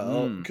as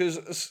well because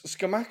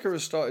Scamacca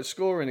has started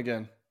scoring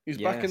again. He's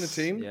back in the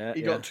team.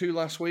 He got 2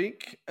 last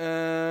week.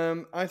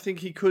 I think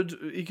he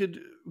could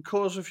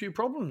cause a few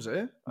problems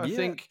here. I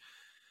think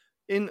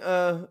In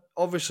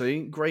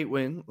obviously great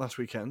win last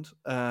weekend,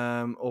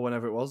 or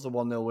whenever it was, the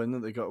 1-0 win that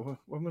they got.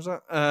 When was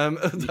that?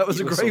 That was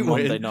a great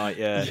win. Monday night,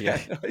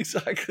 yeah,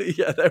 exactly.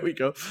 Yeah, there we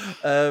go.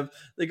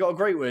 They got a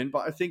great win, but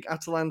I think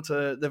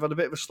Atalanta, they've had a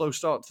bit of a slow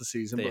start to the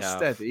season, but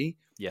steady.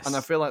 Yes, and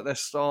I feel like they're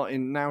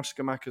starting now.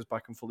 Scamacca's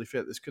back and fully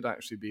fit. This could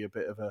actually be a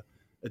bit of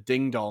a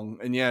ding dong,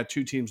 and yeah,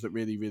 two teams that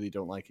really, really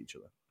don't like each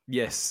other.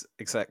 Yes,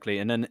 exactly.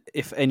 And then,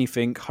 if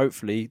anything,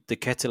 hopefully, De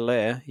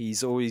Ketelaere,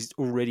 he's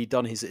already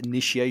done his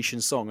initiation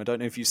song. I don't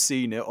know if you've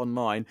seen it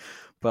online,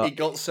 but it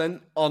got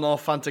sent on our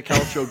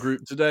Fantacalcio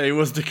group today.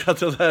 Was De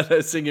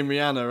Ketelaere singing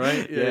Rihanna,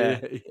 right? Yeah.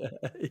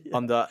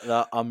 Under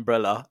that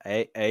umbrella,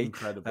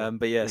 Incredible.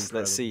 But yes, Incredible.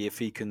 Let's see if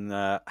he can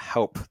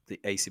help the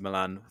AC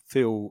Milan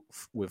feel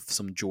with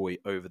some joy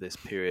over this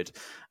period.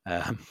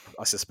 I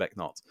suspect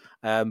not.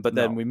 But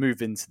then we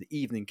move into the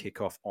evening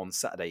kickoff on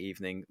Saturday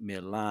evening.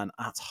 Milan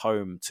at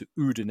home to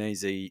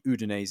Udinese.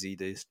 Udinese,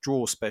 the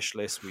draw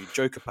specialist. We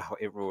joke about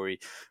it, Rory.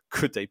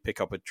 Could they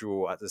pick up a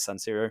draw at the San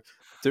Siro?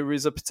 There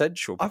is a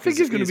potential. I think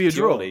it's going to be a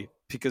draw.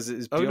 Because it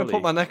is I'm going to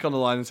put my neck on the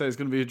line and say it's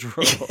going to be a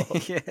draw.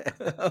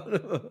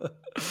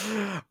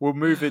 We'll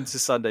move into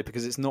Sunday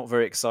because it's not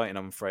very exciting,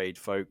 I'm afraid,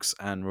 folks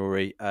and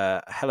Rory.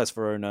 Hellas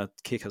Verona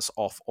kick us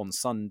off on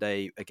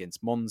Sunday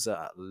against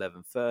Monza at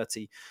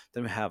 11:30.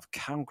 Then we have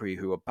Cagliari,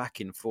 who are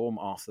back in form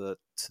after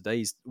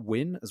today's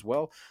win as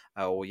well,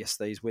 or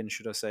yesterday's win,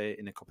 should I say,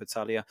 in the Coppa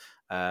Italia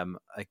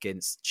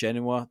against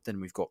Genoa. Then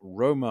we've got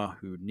Roma,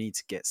 who need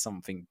to get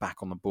something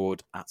back on the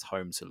board at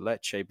home to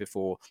Lecce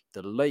before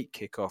the late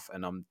kickoff,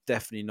 and I'm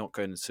definitely not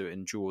going to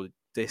endure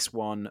this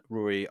one,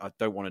 Rory. I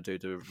don't want to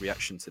do the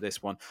reaction to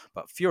this one,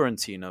 but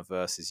Fiorentina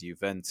versus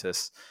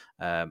Juventus.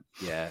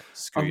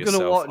 Screw yourself.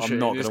 Gonna watch I'm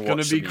not going to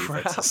watch be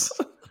crap.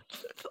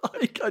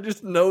 I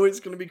just know it's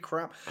going to be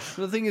crap.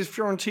 And the thing is,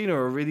 Fiorentina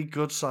are a really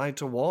good side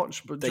to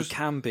watch, but they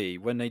can be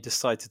when they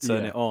decide to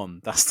turn it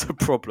on. That's the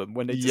problem.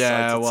 When they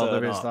decide to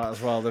turn there is up. That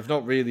as well. They've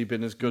not really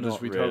been as good Not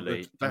as we'd really, hoped.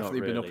 They've definitely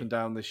not been up really. and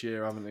down this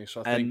year, haven't they?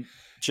 So I And think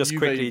just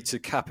quickly to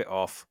cap it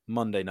off,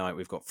 Monday night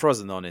we've got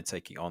Frosinone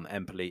taking on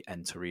Empoli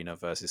and Torino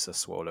versus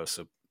Sassuolo.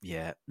 So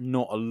yeah,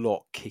 not a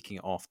lot kicking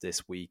off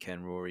this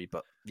weekend, Rory.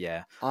 But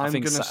yeah, I I'm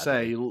think going to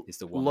Saturday say is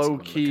the one to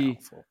look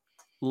out for.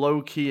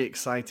 Low-key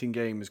exciting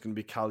game is going to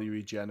be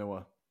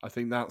Cagliari-Genoa. I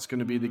think that's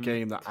going to be the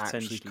game that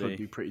actually could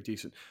be pretty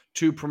decent.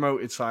 Two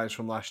promoted sides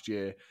from last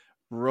year,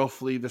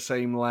 roughly the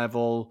same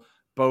level.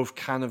 Both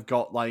kind of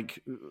got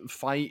like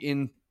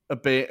fighting a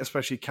bit,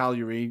 especially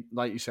Cagliari,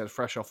 like you said,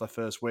 fresh off their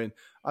first win.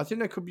 I think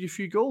there could be a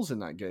few goals in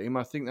that game.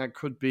 I think that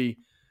could be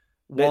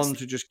one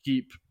to just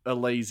keep a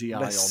lazy eye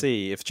on. Let's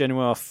see. If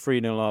Genoa are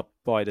 3-0 up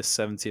by the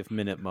 70th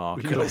minute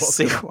mark, let's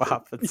see what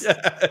happens.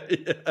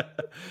 Yeah.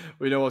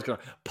 We know what's going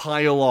to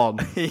pile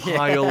on on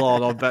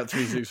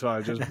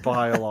Bet365. Just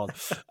pile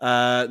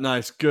on.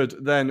 Nice,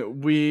 good. Then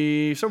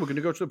we're going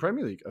to go to the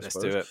Premier League, I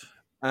suppose. Let's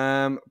do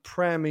it.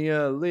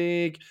 Premier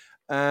League.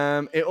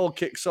 It all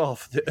kicks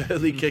off, the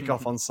early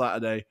kickoff on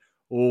Saturday.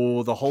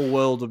 Oh, the whole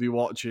world will be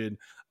watching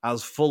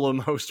as Fulham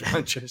host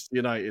Manchester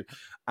United.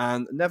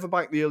 And never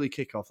back the early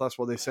kickoff. That's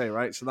what they say,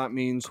 right? So that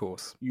means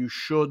you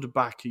should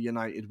back a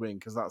United win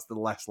because that's the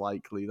least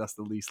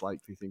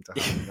likely thing to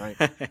happen,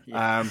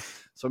 right?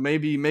 So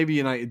maybe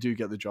United do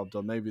get the job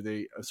done. Maybe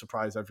they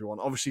surprise everyone.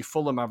 Obviously,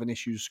 Fulham having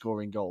issues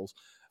scoring goals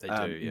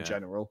in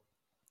general.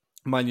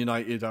 Man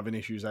United having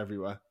issues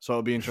everywhere. So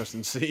it'll be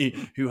interesting to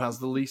see who has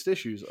the least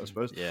issues, I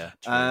suppose. Yeah.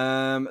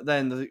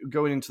 Then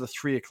going into the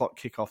 3:00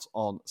 kickoffs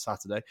on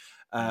Saturday,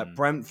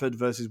 Brentford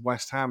versus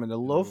West Ham in a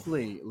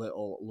lovely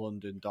little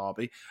London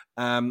derby.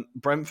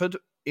 Brentford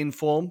in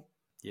form.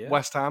 Yeah.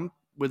 West Ham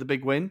with a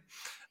big win.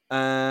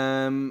 Both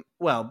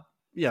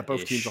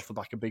teams off the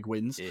back of big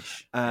wins.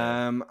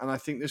 And I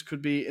think this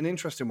could be an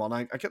interesting one.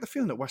 I get the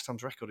feeling that West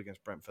Ham's record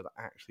against Brentford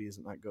actually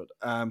isn't that good.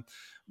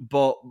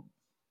 But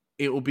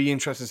it will be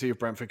interesting to see if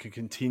Brentford can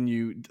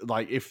continue,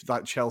 like if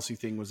that Chelsea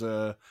thing was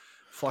a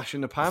flash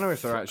in the pan or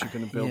if they're actually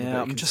going to build a bit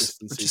of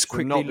consistency. I'm just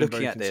quickly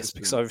looking at this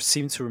because I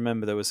seem to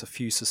remember there was a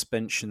few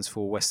suspensions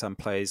for West Ham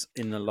players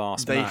in the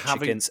last match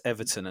against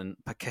Everton, and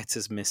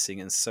Paqueta's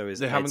missing and so is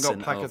They haven't got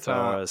Paqueta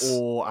Alvarez.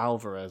 or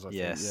Alvarez, I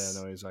think. Yeah,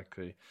 no,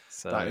 exactly.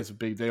 So that is a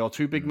big... They are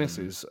two big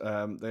misses.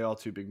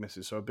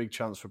 So a big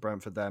chance for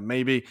Brentford there.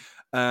 Maybe...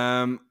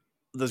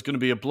 there's going to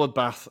be a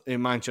bloodbath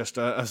in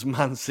Manchester as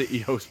Man City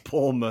host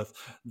Bournemouth.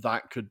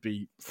 That could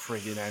be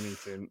frigging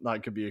anything.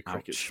 That could be a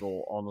cricket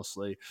score,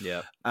 honestly.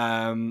 Yeah.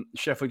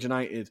 Sheffield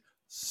United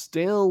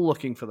still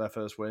looking for their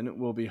first win.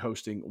 Will be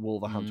hosting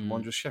Wolverhampton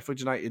Wanderers. Sheffield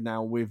United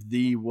now with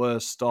the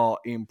worst start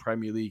in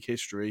Premier League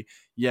history.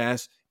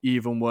 Yes,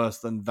 even worse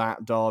than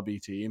that Derby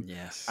team.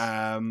 Yes.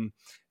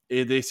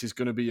 This is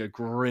going to be a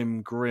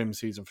grim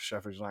season for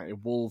Sheffield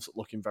United. Wolves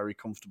looking very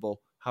comfortable,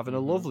 having a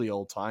lovely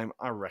old time.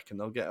 I reckon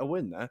they'll get a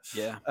win there.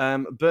 Yeah.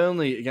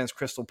 Burnley against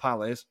Crystal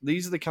Palace.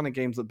 These are the kind of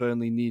games that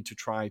Burnley need to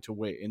try to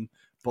win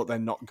but they're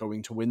not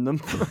going to win them.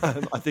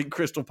 I think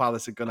Crystal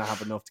Palace are going to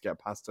have enough to get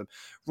past them.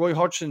 Roy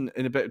Hodgson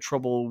in a bit of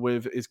trouble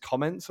with his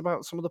comments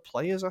about some of the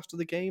players after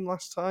the game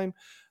last time.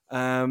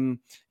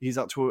 He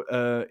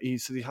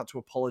said he had to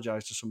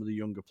apologise to some of the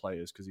younger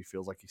players because he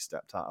feels like he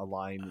stepped out of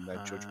line in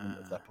their judgment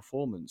of their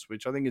performance,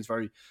 which I think is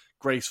very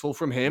graceful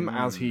from him,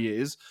 as he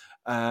is.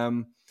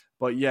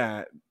 But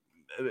yeah,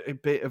 a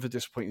bit of a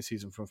disappointing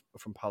season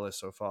from Palace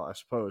so far, I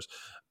suppose.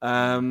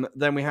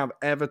 Then we have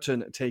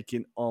Everton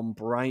taking on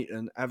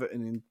Brighton.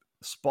 Everton in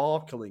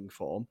sparkling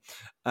form.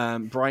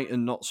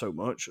 Brighton not so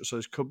much. So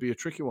this could be a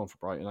tricky one for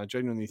Brighton. I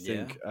genuinely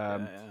think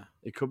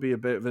it could be a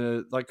bit of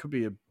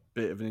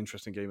an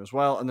interesting game as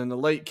well. And then the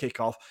late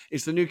kickoff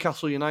is the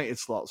Newcastle United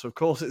slot. So of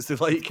course it's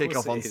the late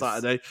kickoff on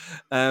Saturday.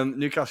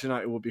 Newcastle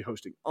United will be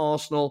hosting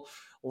Arsenal.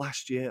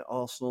 Last year,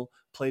 Arsenal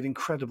played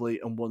incredibly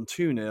and won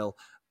 2-0.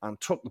 And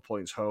took the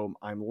points home.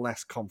 I'm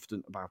less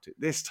confident about it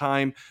this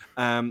time.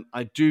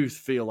 I do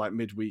feel like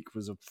midweek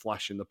was a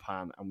flash in the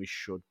pan and we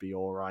should be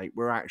all right.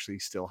 We're actually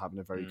still having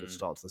a very good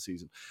start to the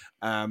season.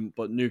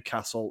 But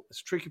Newcastle,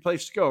 it's a tricky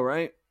place to go,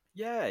 right?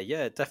 Yeah,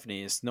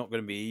 definitely. It's not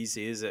going to be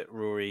easy, is it,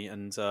 Rory?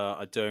 And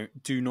I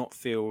do not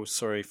feel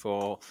sorry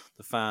for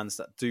the fans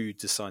that do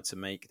decide to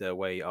make their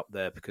way up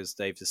there because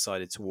they've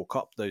decided to walk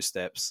up those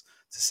steps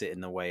to sit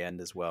in the way end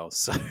as well.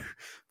 So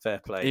fair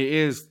play. It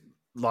is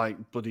like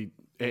it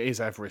is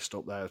Everest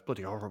up there. It's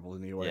bloody horrible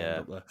in the away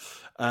end up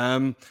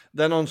there.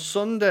 Then on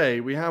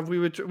Sunday we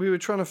were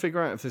trying to figure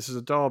out if this is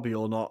a derby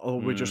or not, or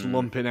we're just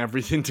lumping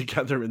everything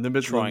together in the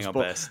Midlands. Trying our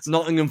best.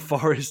 Nottingham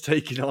Forest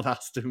taking on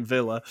Aston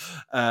Villa,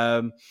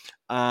 and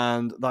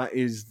that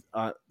is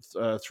at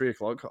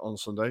 3:00 on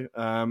Sunday.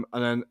 And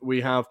then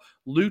we have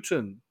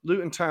Luton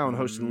Town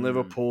hosting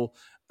Liverpool.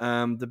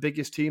 The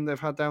biggest team they've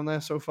had down there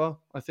so far,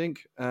 I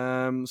think.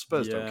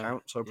 Spurs don't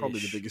count, so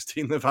probably the biggest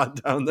team they've had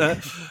down there.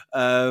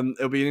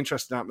 It'll be an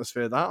interesting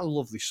atmosphere. That a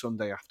lovely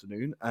Sunday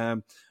afternoon.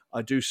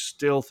 I do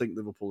still think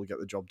Liverpool will get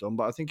the job done,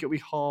 but I think it'll be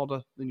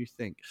harder than you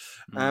think.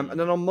 And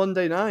then on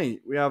Monday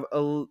night, we have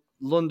a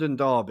London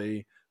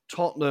derby,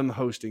 Tottenham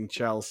hosting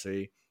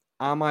Chelsea.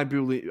 Am I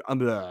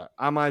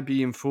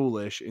being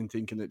foolish in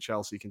thinking that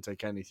Chelsea can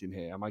take anything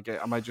here? Am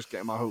I just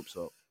getting my hopes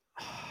up?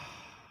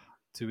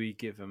 Do we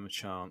give them a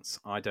chance?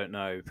 I don't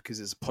know, because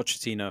it's a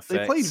Pochettino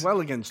effect. They played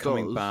well against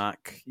coming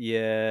back.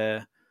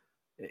 Yeah.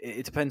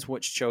 It depends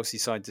which Chelsea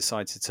side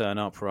decides to turn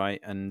up, right?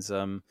 And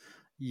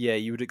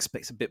you would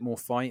expect a bit more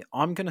fight.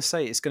 I'm going to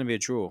say it's going to be a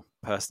draw,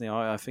 personally.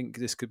 I think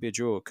this could be a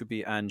draw. It could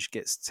be Ange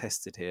gets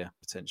tested here,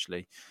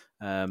 potentially.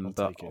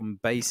 But I'm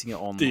basing it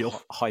on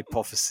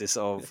hypothesis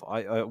of,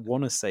 I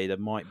want to say there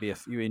might be a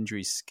few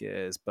injury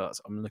scares, but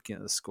I'm looking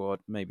at the squad,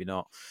 maybe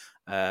not.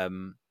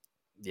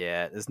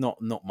 There's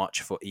not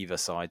much for either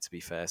side, to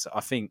be fair. So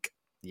I think,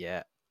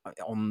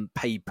 on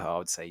paper, I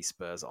would say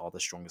Spurs are the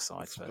stronger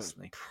side,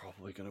 personally.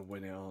 Probably going to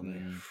win it, aren't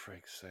they? For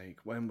frig's sake.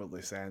 When will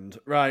this end?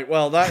 Right,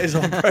 well, that is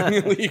our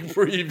Premier League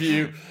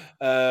preview.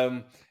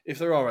 If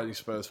there are any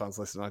Spurs fans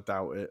listening, I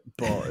doubt it.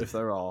 But if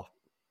there are,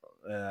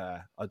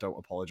 I don't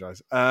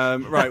apologise.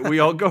 Right, we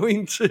are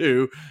going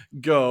to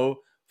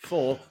go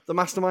for the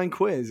Mastermind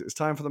Quiz. It's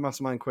time for the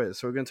Mastermind Quiz.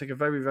 So we're going to take a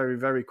very, very,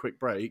 very quick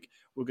break.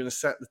 We're going to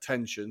set the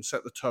tension,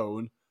 set the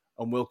tone,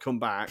 and we'll come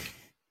back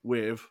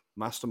with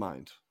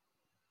Mastermind.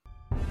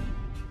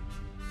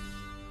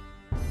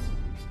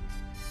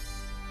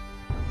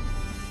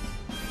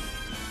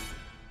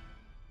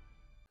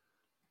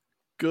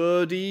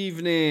 Good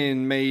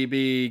evening,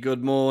 maybe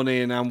good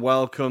morning, and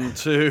welcome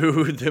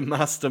to the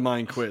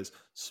Mastermind Quiz.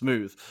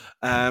 Smooth.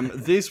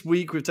 This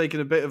week we've taken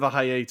a bit of a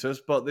hiatus,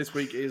 but this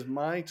week is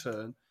my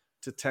turn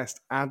to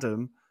test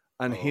Adam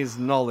and his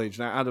knowledge.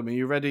 Now, Adam, are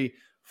you ready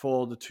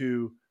for the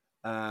two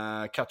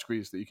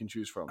categories that you can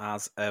choose from?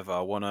 As ever,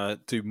 I want to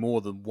do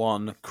more than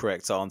one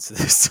correct answer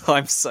this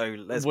time, so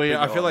let's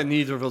I feel like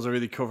neither of us are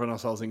really covering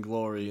ourselves in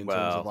glory in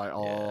terms of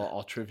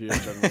our trivia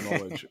and general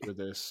knowledge with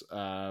this.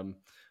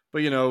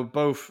 But,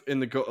 both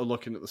in the gut are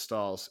looking at the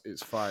stars.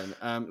 It's fine.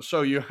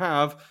 So you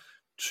have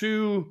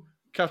two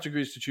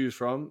categories to choose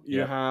from.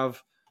 You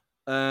have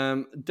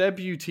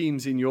debut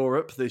teams in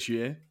Europe this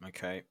year.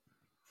 Okay.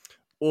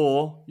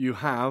 Or you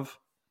have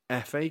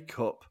FA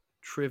Cup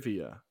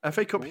trivia.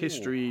 FA Cup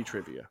history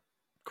trivia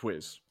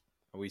quiz.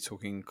 Are we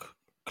talking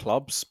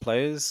clubs,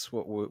 players?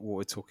 What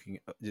we're talking?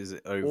 Is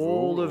it overall?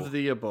 All of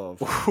the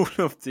above.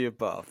 All of the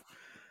above.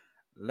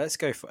 Let's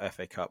go for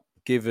FA Cup,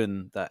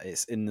 given that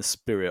it's in the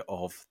spirit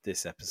of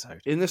this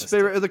episode. In the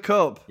spirit of the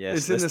Cup. Yes,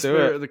 it's in the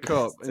spirit of the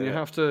Cup. And you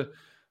have to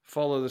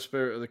follow the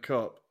spirit of the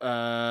Cup.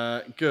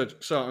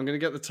 Good. So I'm going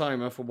to get the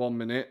timer for 1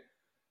 minute.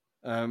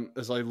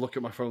 As I look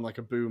at my phone like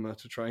a boomer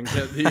to try and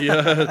get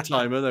the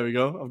timer. There we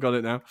go. I've got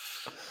it now.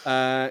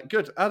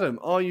 Good. Adam,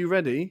 are you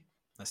ready?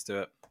 Let's do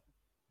it.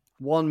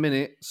 1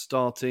 minute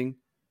starting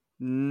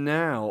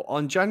now.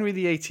 On January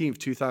the 18th,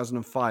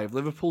 2005,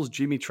 Liverpool's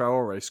Jimmy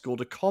Traore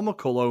scored a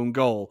comical own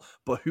goal,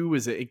 but who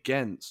was it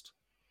against?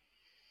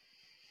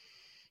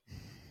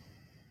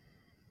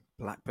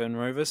 Blackburn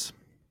Rovers.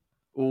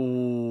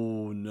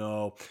 Oh,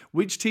 no.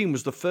 Which team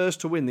was the first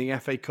to win the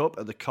FA Cup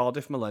at the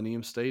Cardiff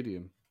Millennium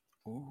Stadium?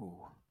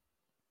 Ooh.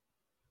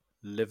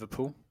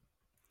 Liverpool.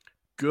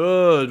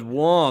 Good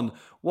one.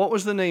 What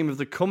was the name of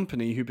the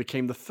company who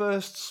became the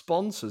first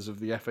sponsors of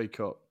the FA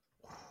Cup?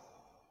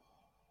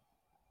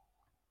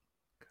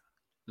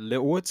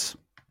 Littlewoods.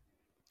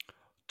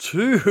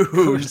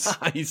 2.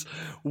 Nice.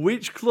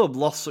 Which club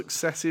lost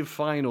successive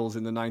finals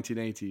in the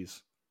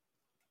 1980s?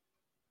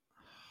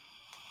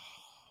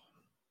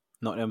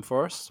 Nottingham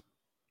Forest.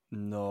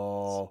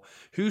 No.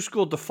 Who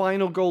scored the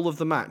final goal of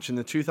the match in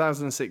the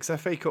 2006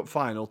 FA Cup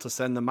final to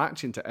send the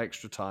match into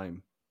extra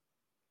time?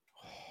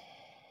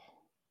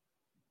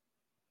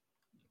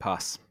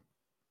 Pass.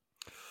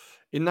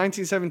 In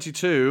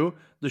 1972,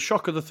 the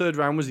shock of the third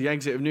round was the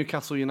exit of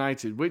Newcastle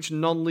United. Which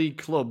non-league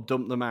club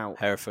dumped them out?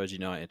 Hereford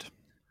United.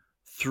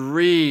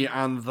 3,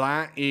 and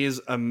that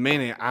is a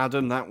minute,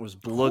 Adam. That was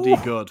bloody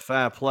good.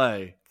 Fair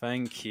play.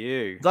 Thank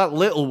you. That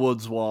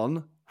Littlewoods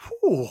one,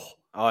 whew,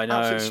 I know.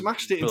 absolutely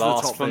smashed it into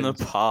Blast the top from bins.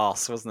 the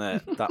past,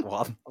 wasn't it? That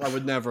one. I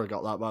would never have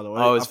got that, by the way.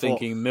 I was thought-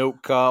 thinking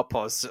Milk Cup.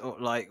 I was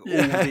like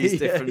all these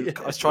different.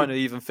 I was trying to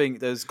even think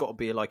there's got to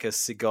be like a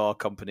cigar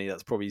company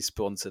that's probably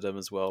sponsored them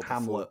as well.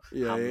 Hamlet.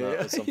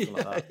 Hamlet or something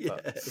like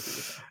that.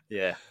 But,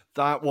 yeah.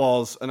 That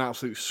was an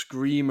absolute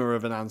screamer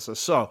of an answer.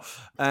 So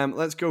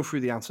let's go through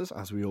the answers,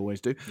 as we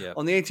always do. Yeah.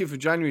 On the 18th of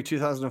January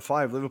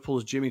 2005,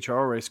 Liverpool's Jimmy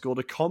Traore scored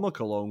a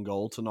comical own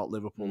goal to knock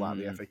Liverpool out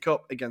of the FA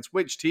Cup. Against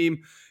which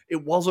team?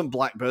 It wasn't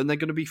Blackburn. They're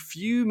going to be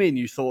fuming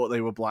you thought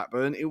they were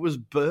Blackburn. It was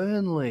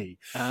Burnley.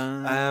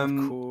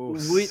 Of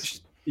course.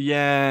 Which,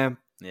 yeah.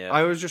 Yeah.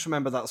 I always just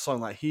remember that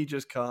song, like, he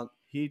just can't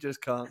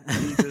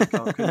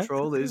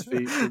control his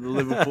feet. The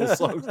Liverpool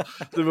songs.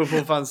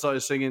 Liverpool fans started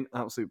singing,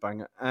 absolute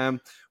banger.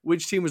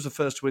 Which team was the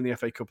first to win the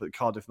FA Cup at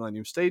Cardiff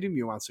Millennium Stadium?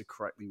 You answered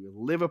correctly with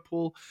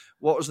Liverpool.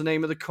 What was the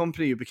name of the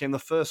company who became the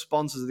first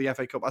sponsors of the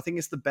FA Cup? I think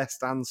it's the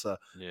best answer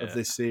of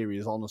this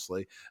series,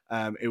 honestly.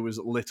 It was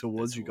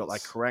Littlewoods. You got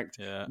that correct.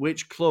 Yeah.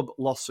 Which club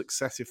lost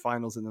successive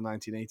finals in the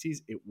 1980s?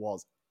 It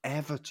was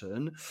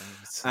Everton.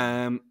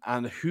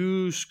 And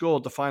who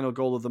scored the final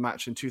goal of the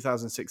match in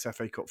 2006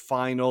 FA Cup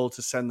final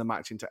to send the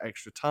match into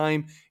extra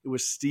time? It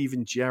was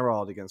Steven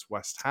Gerrard against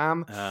West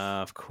Ham.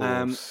 Of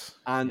course.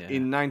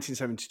 In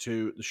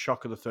 1972, the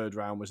shock of the third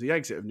round was the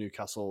exit of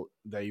Newcastle.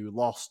 They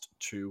lost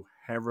to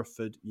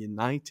Hereford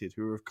United,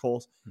 who are, of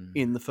course,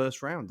 in the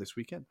first round this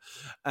weekend.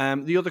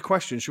 The other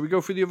questions, should we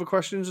go through the other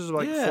questions?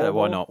 Why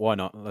not? Why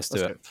not? Let's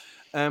do it.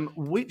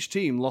 Which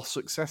team lost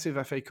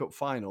successive FA Cup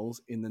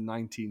finals in the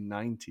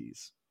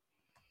 1990s?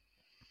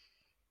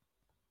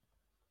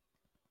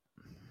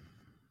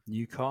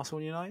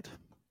 Newcastle United.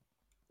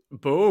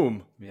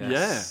 Boom.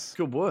 Yes. Yeah,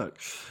 good work.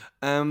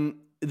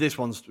 This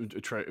one's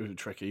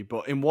tricky,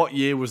 but in what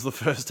year was the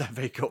first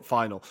FA Cup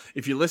final?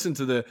 If you listen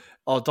to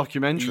our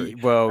documentary...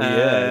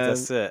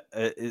 that's it.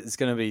 It's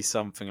going to be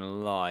something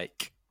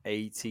like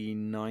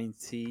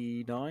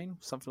 1899,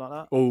 something like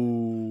that.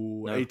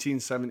 Oh, No.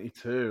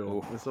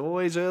 1872. It's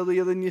always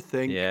earlier than you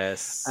think.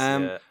 Yes.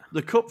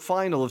 The Cup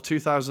final of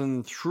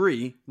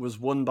 2003 was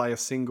won by a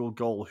single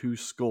goal. Who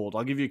scored?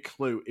 I'll give you a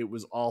clue. It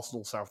was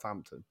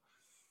Arsenal-Southampton.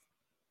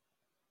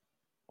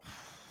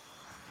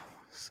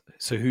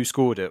 So who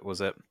scored it?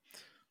 Was it?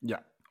 Yeah.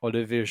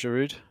 Olivier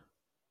Giroud?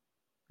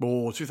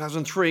 Oh,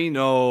 2003?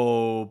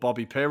 No,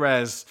 Bobby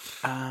Perez.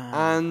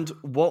 And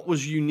what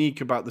was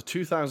unique about the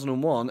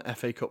 2001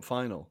 FA Cup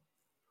final?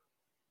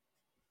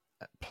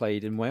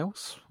 Played in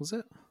Wales, was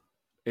it?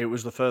 It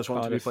was the first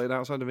one Cardiff. to be played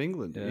outside of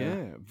England.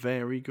 Yeah,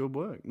 very good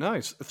work.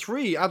 Nice.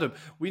 3, Adam.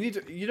 We need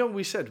to,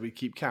 we said we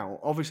keep count.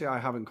 Obviously, I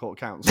haven't caught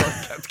count, so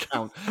I've kept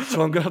count.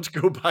 So I'm going to have to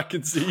go back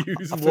and see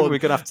who's I won. think we're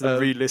going to have to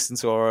re-listen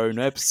to our own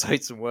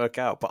episodes and work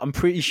out. But I'm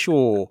pretty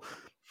sure,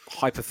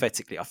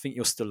 hypothetically, I think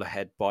you're still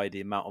ahead by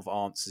the amount of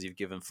answers you've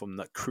given from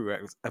that Crew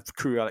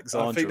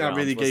Alexandra. I think that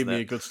really gave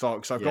me a good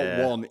start because I've got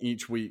Yeah. one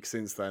each week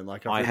since then.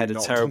 Like I had a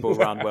terrible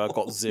round where I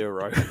got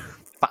 0.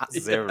 Fat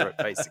 0,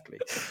 basically.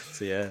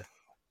 So, yeah.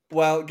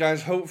 Well,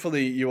 guys,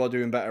 hopefully you are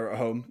doing better at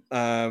home.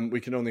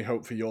 We can only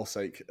hope for your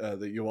sake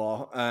that you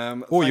are. Or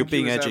thank you're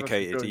being you as ever for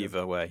educated joining.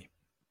 either way.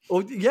 Oh,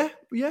 yeah,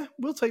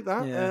 we'll take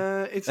that.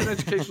 Yeah. It's an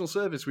educational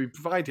service we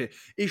provide here.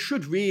 It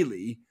should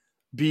really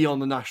be on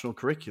the national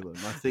curriculum,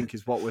 I think,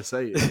 is what we're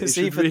saying. It's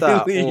either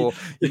that or,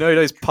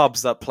 those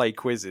pubs that play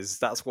quizzes.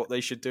 That's what they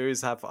should do,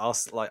 is have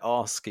us like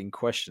asking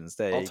questions.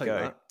 There I'll you take go.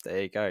 that.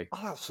 There you go.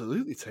 I'll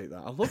absolutely take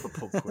that. I love a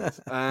pub quiz.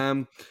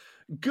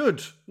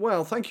 Good.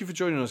 Well, thank you for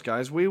joining us,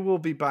 guys. We will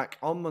be back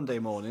on Monday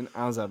morning,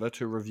 as ever,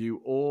 to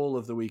review all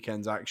of the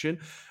weekend's action.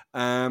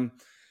 You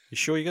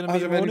sure you're going to be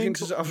Adam,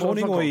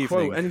 morning or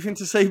evening? Anything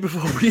to say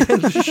before we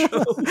end the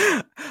show?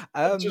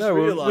 No,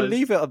 we'll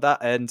leave it at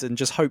that end and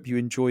just hope you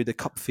enjoy the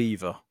Cup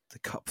Fever. The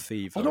Cup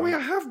Fever. Oh, no, wait, I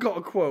have got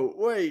a quote.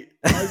 Wait,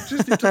 I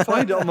just need to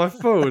find it on my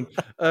phone.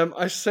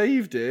 I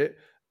saved it.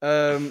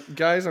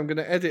 Guys, I'm going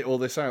to edit all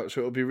this out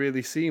so it'll be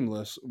really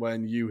seamless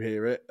when you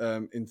hear it,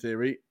 in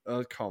theory.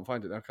 I can't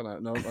find it now, can I?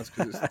 No, that's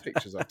because it's the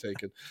pictures I've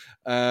taken.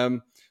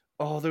 There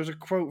was a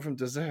quote from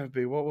De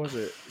Zerbi. What was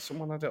it?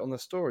 Someone had it on the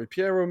story.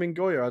 Piero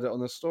Mingoya had it on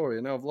the story,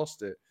 and now I've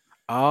lost it.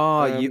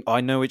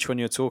 I know which one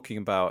you're talking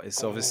about.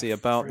 It's obviously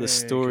about the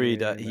story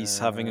that he's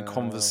having a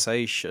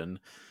conversation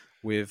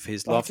with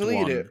his loved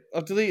one.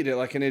 I've deleted it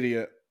like an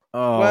idiot.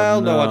 Oh,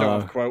 well, no, I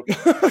don't have a quote.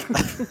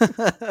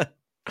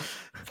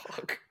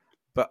 Fuck.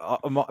 But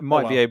I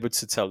might be able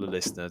to tell the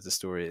listener the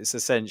story. It's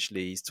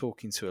essentially he's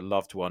talking to a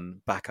loved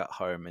one back at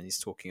home, and he's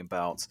talking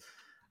about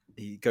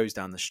he goes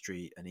down the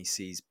street and he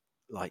sees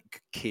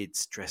like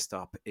kids dressed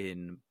up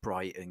in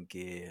Brighton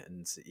gear,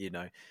 and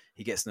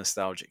he gets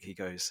nostalgic. He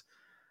goes,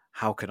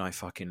 how can I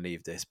fucking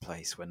leave this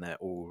place when they're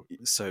all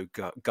so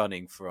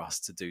gunning for us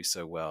to do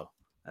so well?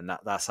 And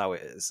that's how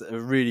it is. A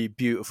really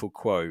beautiful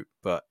quote,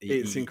 but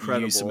it's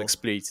incredible. He used some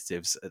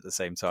expletives at the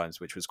same times,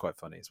 which was quite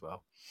funny as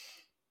well.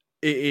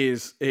 It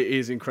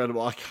is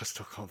incredible. I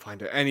still can't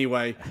find it.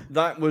 Anyway,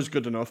 that was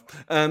good enough.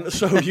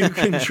 So you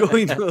can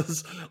join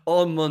us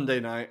on Monday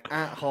night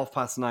at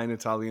 9:30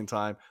 Italian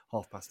time,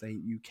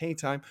 8:30 UK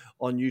time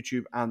on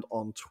YouTube and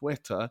on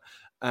Twitter.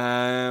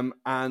 And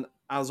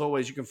as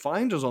always, you can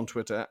find us on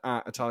Twitter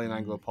at Italian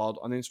Anglo Pod,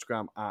 on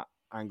Instagram at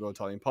Anglo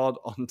Italian Pod,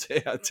 on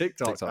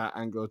TikTok at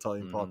Anglo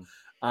Italian Pod,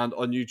 and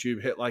on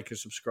YouTube, hit like and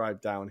subscribe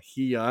down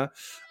here.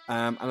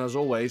 And as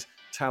always,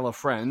 tell a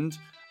friend.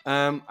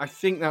 I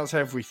think that's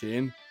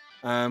everything.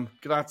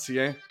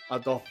 Grazie, a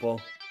dopo.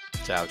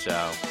 Ciao,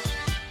 ciao.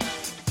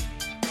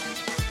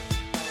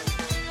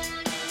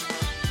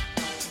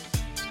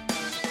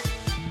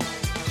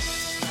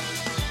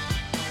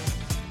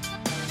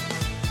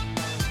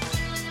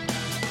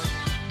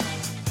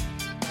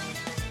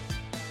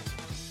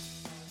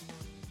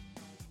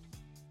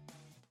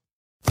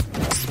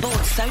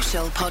 Sports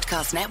Social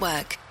Podcast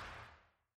Network.